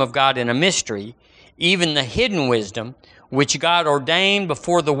wisdom of God in a mystery, even the hidden wisdom, which God ordained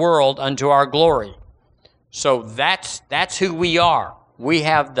before the world unto our glory. So that's who we are. We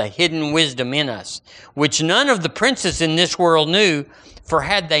have the hidden wisdom in us, which none of the princes in this world knew, for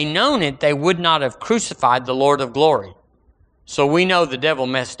had they known it, they would not have crucified the Lord of glory. So we know the devil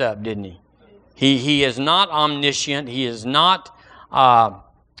messed up, didn't he? He is not omniscient. He is not...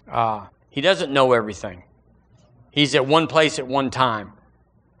 he doesn't know everything. He's at one place at one time.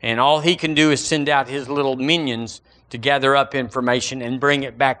 And all he can do is send out his little minions to gather up information and bring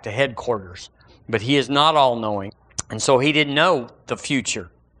it back to headquarters. But he is not all-knowing. And so he didn't know the future.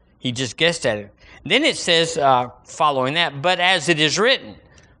 He just guessed at it. Then it says, following that, but as it is written.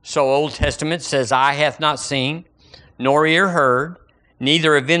 So Old Testament says, eye hath not seen, nor ear heard,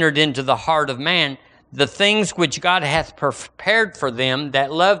 neither have entered into the heart of man, the things which God hath prepared for them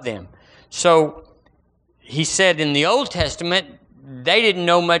that love them. So he said in the Old Testament, they didn't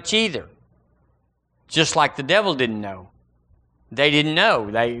know much either. Just like the devil didn't know. They didn't know.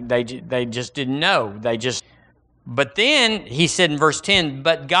 They just didn't know. But then he said in verse 10,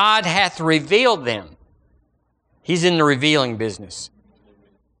 but God hath revealed them. He's in the revealing business.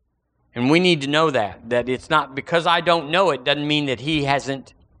 And we need to know that it's not because I don't know it doesn't mean that he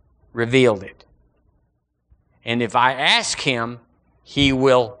hasn't revealed it. And if I ask him, he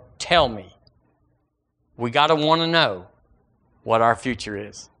will tell me. We got to want to know what our future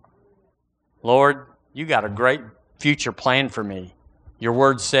is. Lord, you got a great future plan for me. Your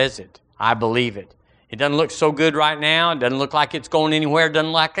word says it. I believe it. It doesn't look so good right now. It doesn't look like it's going anywhere. It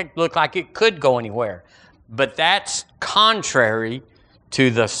doesn't look like it could go anywhere. But that's contrary to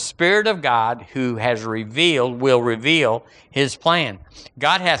the Spirit of God who will reveal his plan.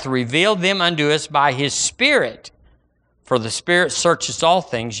 God hath revealed them unto us by his Spirit. For the Spirit searches all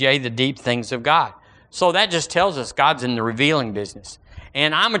things, yea, the deep things of God. So that just tells us God's in the revealing business.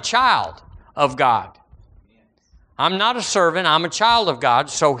 And I'm a child of God. I'm not a servant, I'm a child of God,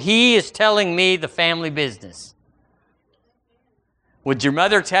 so he is telling me the family business. Would your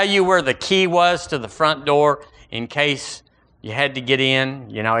mother tell you where the key was to the front door in case you had to get in?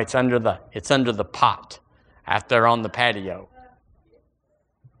 You know, it's under the pot out there on the patio.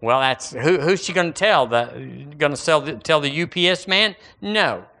 Well, that's who's she going to tell? Tell the UPS man?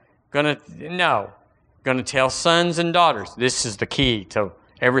 No. Going to tell sons and daughters. This is the key to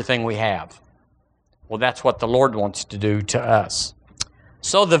everything we have. Well, that's what the Lord wants to do to us.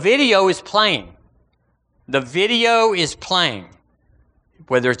 So the video is playing. The video is playing.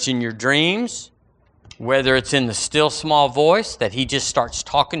 Whether it's in your dreams, whether it's in the still small voice that he just starts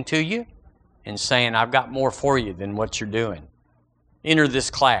talking to you and saying, I've got more for you than what you're doing. Enter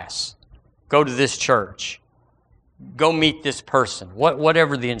this class. Go to this church. Go meet this person.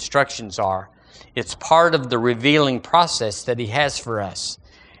 Whatever the instructions are, it's part of the revealing process that he has for us.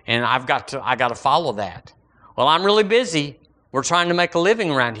 And I got to follow that. Well, I'm really busy. We're trying to make a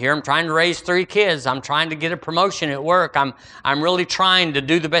living around here. I'm trying to raise 3 kids. I'm trying to get a promotion at work. I'm really trying to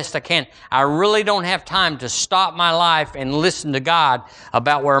do the best I can. I really don't have time to stop my life and listen to God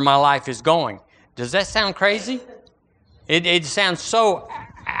about where my life is going. Does that sound crazy? It sounds so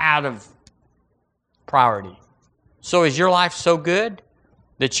out of priority. So is your life so good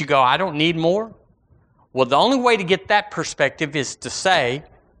that you go, I don't need more? Well, the only way to get that perspective is to say,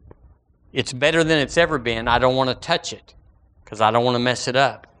 it's better than it's ever been. I don't want to touch it because I don't want to mess it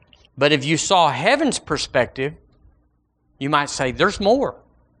up. But if you saw heaven's perspective, you might say, there's more.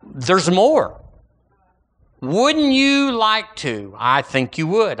 There's more. Wouldn't you like to? I think you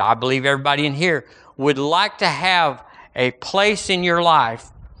would. I believe everybody in here would like to have a place in your life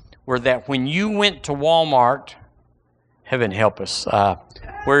where that when you went to Walmart, heaven help us,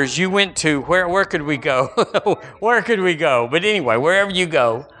 whereas you went to, where could we go? Where could we go? But anyway, wherever you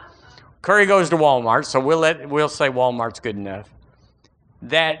go, Curry goes to Walmart, so we'll say Walmart's good enough.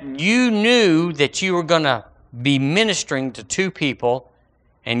 That you knew that you were going to be ministering to two people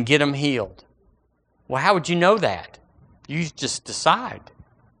and get them healed. Well, how would you know that? You just decide,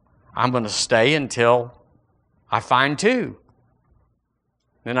 I'm going to stay until I find two.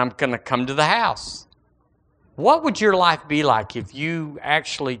 Then I'm going to come to the house. What would your life be like if you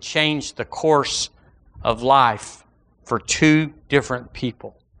actually changed the course of life for two different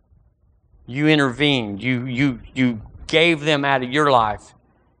people? You intervened. You gave them out of your life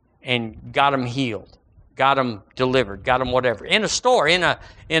and got them healed, got them delivered, got them whatever. In a store, in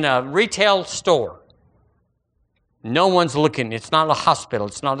a retail store. No one's looking. It's not a hospital.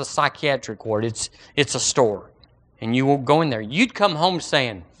 It's not a psychiatric ward. It's a store. And you will go in there. You'd come home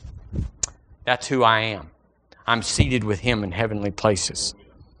saying, that's who I am. I'm seated with Him in heavenly places.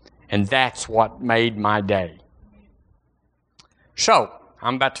 And that's what made my day. So,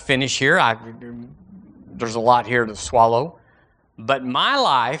 I'm about to finish here. There's a lot here to swallow. But my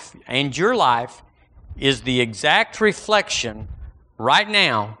life and your life is the exact reflection right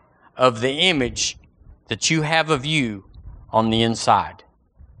now of the image that you have of you on the inside.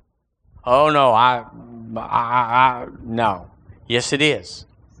 Oh, no, no. Yes, it is.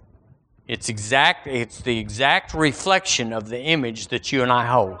 It's the exact reflection of the image that you and I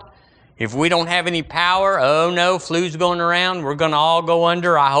hold. If we don't have any power, oh no, flu's going around, we're going to all go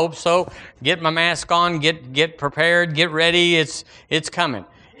under, I hope so. Get my mask on, get prepared, get ready, it's coming.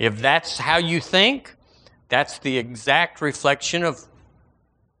 If that's how you think, that's the exact reflection of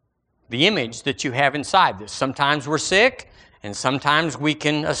the image that you have inside this. Sometimes we're sick, and sometimes we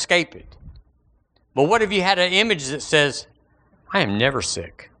can escape it. But what if you had an image that says, I am never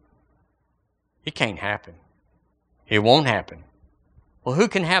sick? It can't happen. It won't happen. Well, who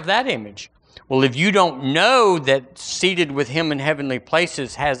can have that image? Well, if you don't know that seated with Him in heavenly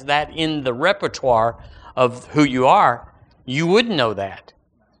places has that in the repertoire of who you are, you wouldn't know that.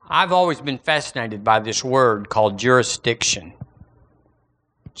 I've always been fascinated by this word called jurisdiction.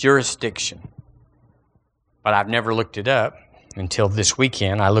 Jurisdiction. But I've never looked it up until this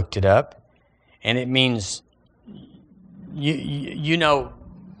weekend. I looked it up, and it means, you know,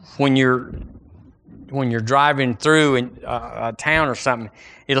 when you're driving through a town or something,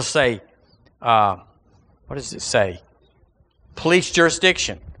 it'll say, what does it say? Police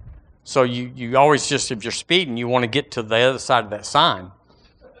jurisdiction. So you always just, if you're speeding, you want to get to the other side of that sign.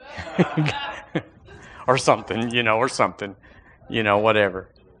 or something, whatever.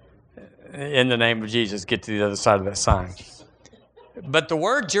 In the name of Jesus, get to the other side of that sign. But the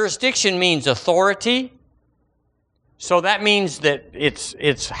word jurisdiction means authority. So that means that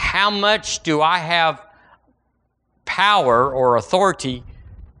it's how much do I have power or authority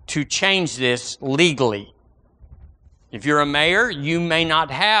to change this legally. If you're a mayor, you may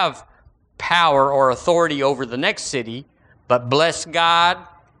not have power or authority over the next city, but bless God,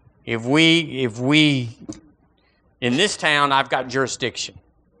 if we in this town, I've got jurisdiction.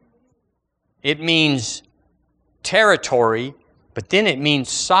 It means territory, but then it means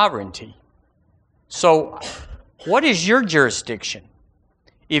sovereignty. So, what is your jurisdiction?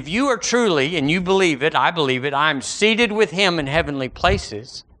 If you are truly, and you believe it, I believe it, I'm seated with Him in heavenly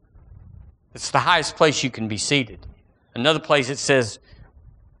places. It's the highest place you can be seated. Another place it says,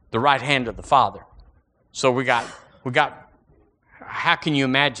 the right hand of the Father. So we got, how can you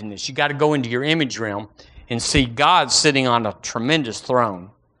imagine this? You got to go into your image realm and see God sitting on a tremendous throne,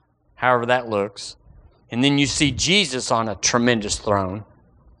 however that looks. And then you see Jesus on a tremendous throne.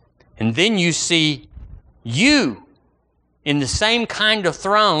 And then you see you in the same kind of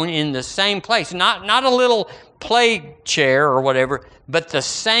throne, in the same place. Not a little play chair or whatever, but the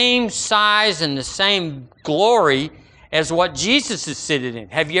same size and the same glory as what Jesus is seated in.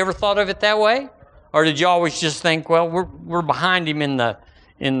 Have you ever thought of it that way? Or did you always just think, well, we're behind Him in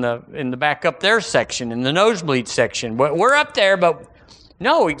the back up there section, in the nosebleed section. We're up there, but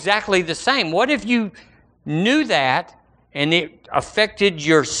no, exactly the same. What if you knew that and it affected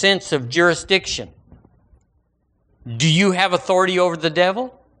your sense of jurisdiction? Do you have authority over the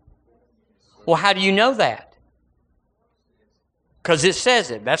devil? Well, how do you know that? Because it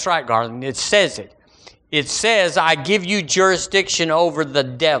says it. That's right, Garland. It says it. It says, I give you jurisdiction over the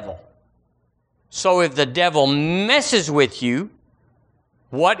devil. So if the devil messes with you,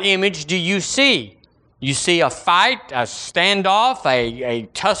 what image do you see? You see a fight, a standoff, a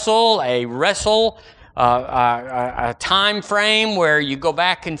tussle, a wrestle, a time frame where you go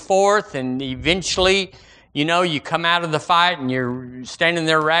back and forth, and eventually, you come out of the fight and you're standing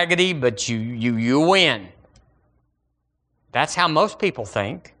there raggedy, but you win. That's how most people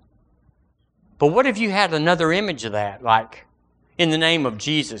think. But what if you had another image of that, like, in the name of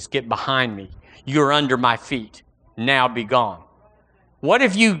Jesus, get behind me. You're under my feet. Now be gone. What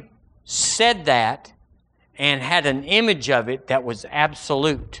if you said that and had an image of it that was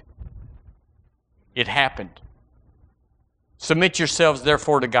absolute? It happened. Submit yourselves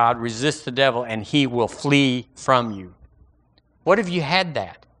therefore to God, resist the devil, and he will flee from you. What if you had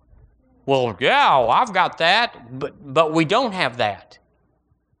that? Well, yeah, I've got that, but we don't have that.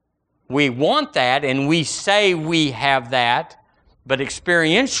 We want that, and we say we have that, but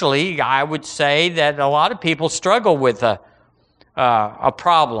experientially, I would say that a lot of people struggle with a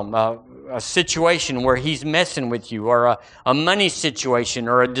problem, a situation where he's messing with you, or a money situation,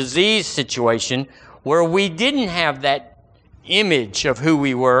 or a disease situation where we didn't have that image of who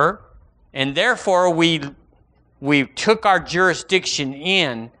we were, and therefore we took our jurisdiction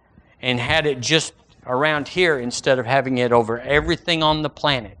in and had it just around here instead of having it over everything on the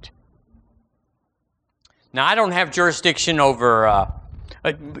planet. Now, I don't have jurisdiction over,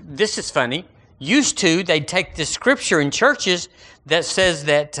 this is funny. Used to, they'd take this scripture in churches that says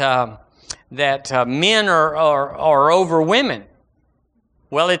that men are over women.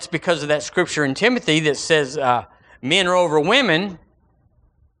 Well, it's because of that scripture in Timothy that says men are over women.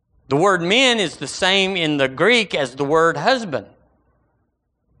 The word men is the same in the Greek as the word husband.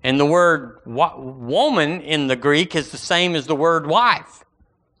 And the word woman in the Greek is the same as the word wife.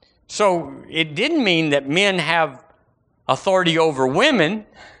 So it didn't mean that men have authority over women,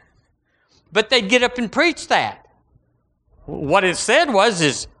 but they'd get up and preach that. What it said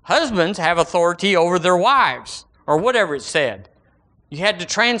is husbands have authority over their wives, or whatever it said. You had to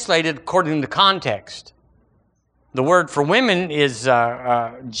translate it according to context. The word for women is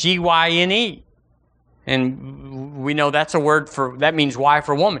G-Y-N-E. And we know that's a word that means wife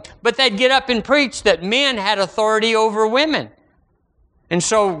or woman. But they'd get up and preach that men had authority over women. And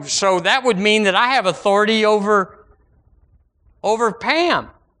so that would mean that I have authority over Pam,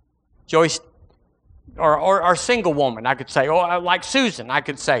 Joyce, or a single woman. I could say, like Susan, I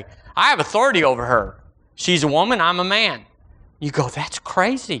could say, I have authority over her. She's a woman, I'm a man. You go, that's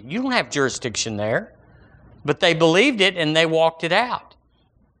crazy. You don't have jurisdiction there. But they believed it and they walked it out.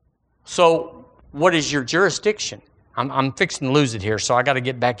 So what is your jurisdiction? I'm fixing to lose it here, so I got to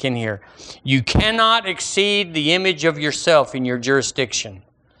get back in here. You cannot exceed the image of yourself in your jurisdiction.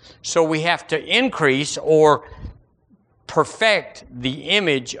 So we have to increase or perfect the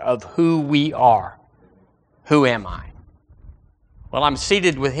image of who we are. Who am I? Well, I'm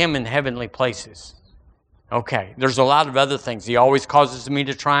seated with him in heavenly places. Okay, there's a lot of other things. He always causes me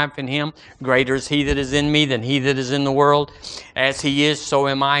to triumph in him. Greater is he that is in me than he that is in the world. As he is, so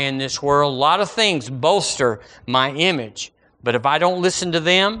am I in this world. A lot of things bolster my image. But if I don't listen to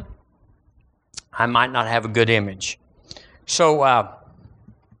them, I might not have a good image. So,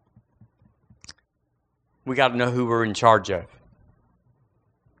 we got to know who we're in charge of.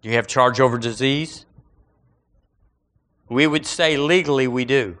 Do you have charge over disease? We would say legally we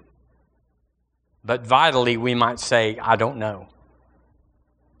do. But vitally, we might say, I don't know.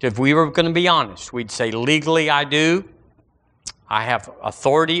 If we were going to be honest, we'd say, legally, I do. I have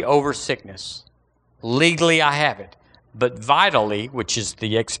authority over sickness. Legally, I have it. But vitally, which is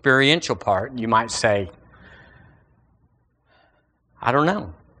the experiential part, you might say, I don't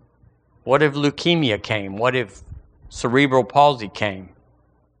know. What if leukemia came? What if cerebral palsy came?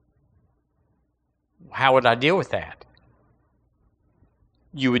 How would I deal with that?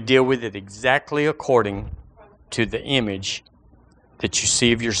 You would deal with it exactly according to the image that you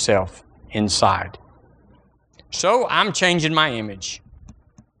see of yourself inside. So I'm changing my image.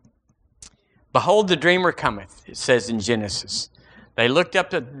 Behold, the dreamer cometh, it says in Genesis. They looked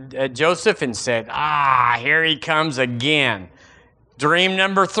up at Joseph and said, here he comes again. Dream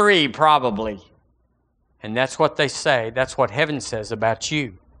number 3, probably. And that's what they say. That's what heaven says about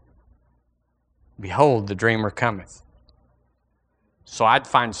you. Behold, the dreamer cometh. So I'd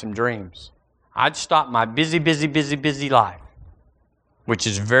find some dreams. I'd stop my busy life, which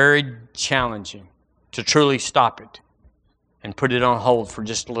is very challenging to truly stop it and put it on hold for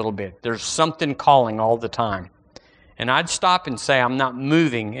just a little bit. There's something calling all the time. And I'd stop and say, I'm not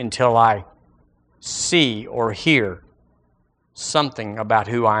moving until I see or hear something about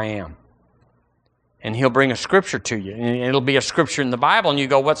who I am. And He'll bring a scripture to you. And it'll be a scripture in the Bible. And you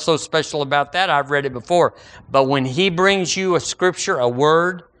go, what's so special about that? I've read it before. But when He brings you a scripture, a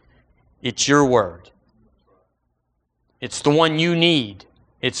word, it's your word. It's the one you need.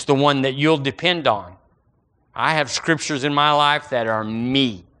 It's the one that you'll depend on. I have scriptures in my life that are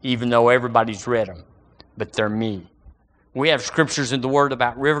me, even though everybody's read them. But they're me. We have scriptures in the Word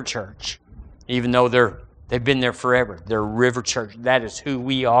about River Church, even though they've been there forever. They're River Church. That is who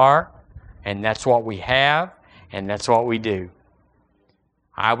we are, and that's what we have, and that's what we do.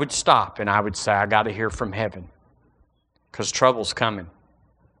 I would stop and I would say, I got to hear from heaven, because trouble's coming.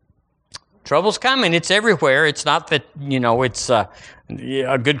 Trouble's coming. It's everywhere. It's not that, it's a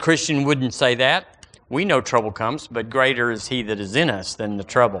good Christian wouldn't say that. We know trouble comes, but greater is He that is in us than the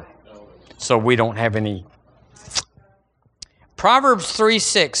trouble. So we don't have any. Proverbs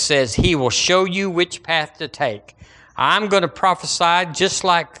 3:6 says, He will show you which path to take. I'm going to prophesy, just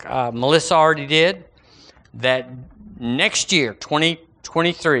like Melissa already did, that next year,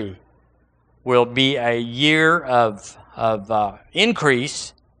 2023, will be a year of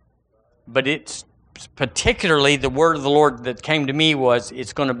increase. But it's particularly the word of the Lord that came to me was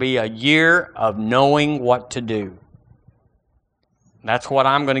it's going to be a year of knowing what to do. That's what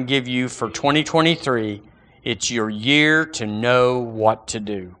I'm going to give you for 2023. It's your year to know what to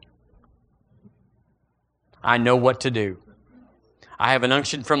do. I know what to do. I have an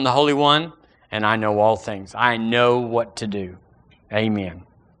unction from the Holy One, and I know all things. I know what to do. Amen.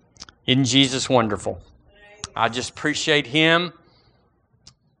 Isn't Jesus wonderful? I just appreciate Him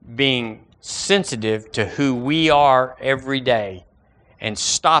being sensitive to who we are every day and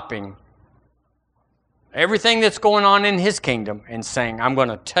stopping everything that's going on in His kingdom and saying, I'm going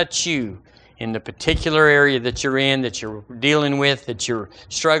to touch you in the particular area that you're in, that you're dealing with, that you're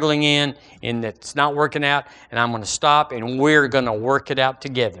struggling in, and that's not working out, and I'm going to stop and we're going to work it out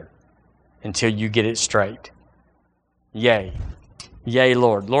together until you get it straight. Yay. Yay,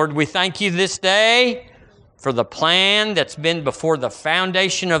 Lord. Lord, we thank You this day for the plan that's been before the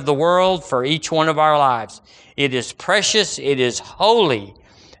foundation of the world for each one of our lives. It is precious. It is holy.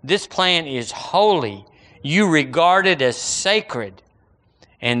 This plan is holy. You regard it as sacred,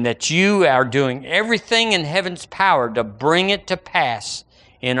 and that You are doing everything in heaven's power to bring it to pass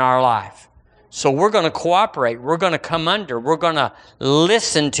in our life. So we're going to cooperate. We're going to come under. We're going to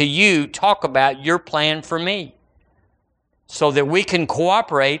listen to You talk about Your plan for me, so that we can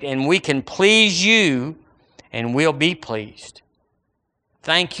cooperate and we can please You, and we'll be pleased.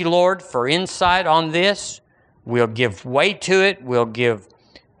 Thank You, Lord, for insight on this. We'll give weight to it. We'll give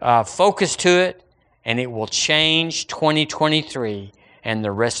focus to it, and it will change 2023 and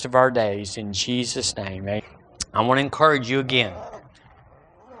the rest of our days in Jesus' name. I want to encourage you again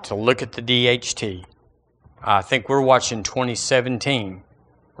to look at the DHT. I think we're watching 2017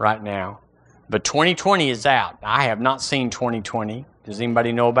 right now, but 2020 is out. I have not seen 2020. Does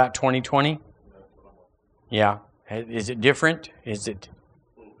anybody know about 2020? Yeah. Is it different? Is it?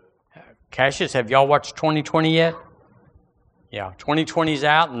 Cassius, have y'all watched 2020 yet? Yeah, 2020's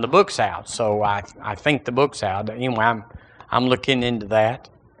out and the book's out. So I think the book's out. Anyway, I'm looking into that.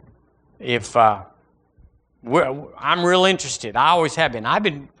 If I'm real interested. I always have been. I've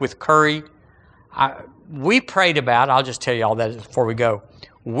been with Curry. We prayed about, I'll just tell you all that before we go.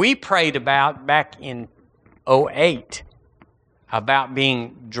 We prayed about back in 2008 about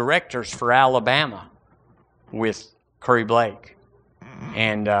being directors for Alabama with Curry Blake.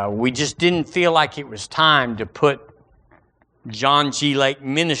 And we just didn't feel like it was time to put John G. Lake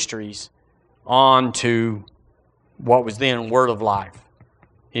Ministries on to what was then Word of Life.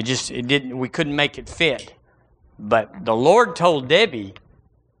 It didn't, we couldn't make it fit. But the Lord told Debbie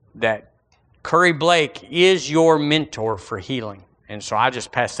that Curry Blake is your mentor for healing. And so I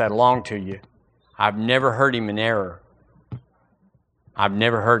just passed that along to you. I've never heard him in error. I've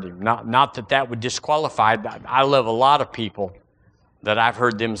never heard him. Not that that would disqualify. I love a lot of people that I've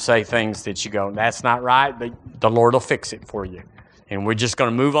heard them say things that you go, that's not right, but the Lord will fix it for you. And we're just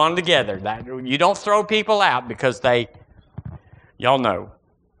going to move on together. You don't throw people out because y'all know.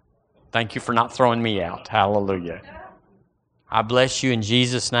 Thank you for not throwing me out. Hallelujah. I bless you in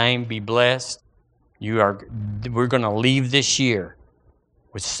Jesus' name. Be blessed. We're going to leave this year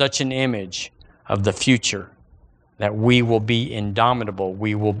with such an image of the future that we will be indomitable.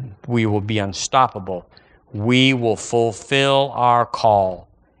 We will be unstoppable. We will fulfill our call.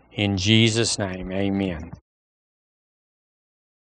 In Jesus' name, amen.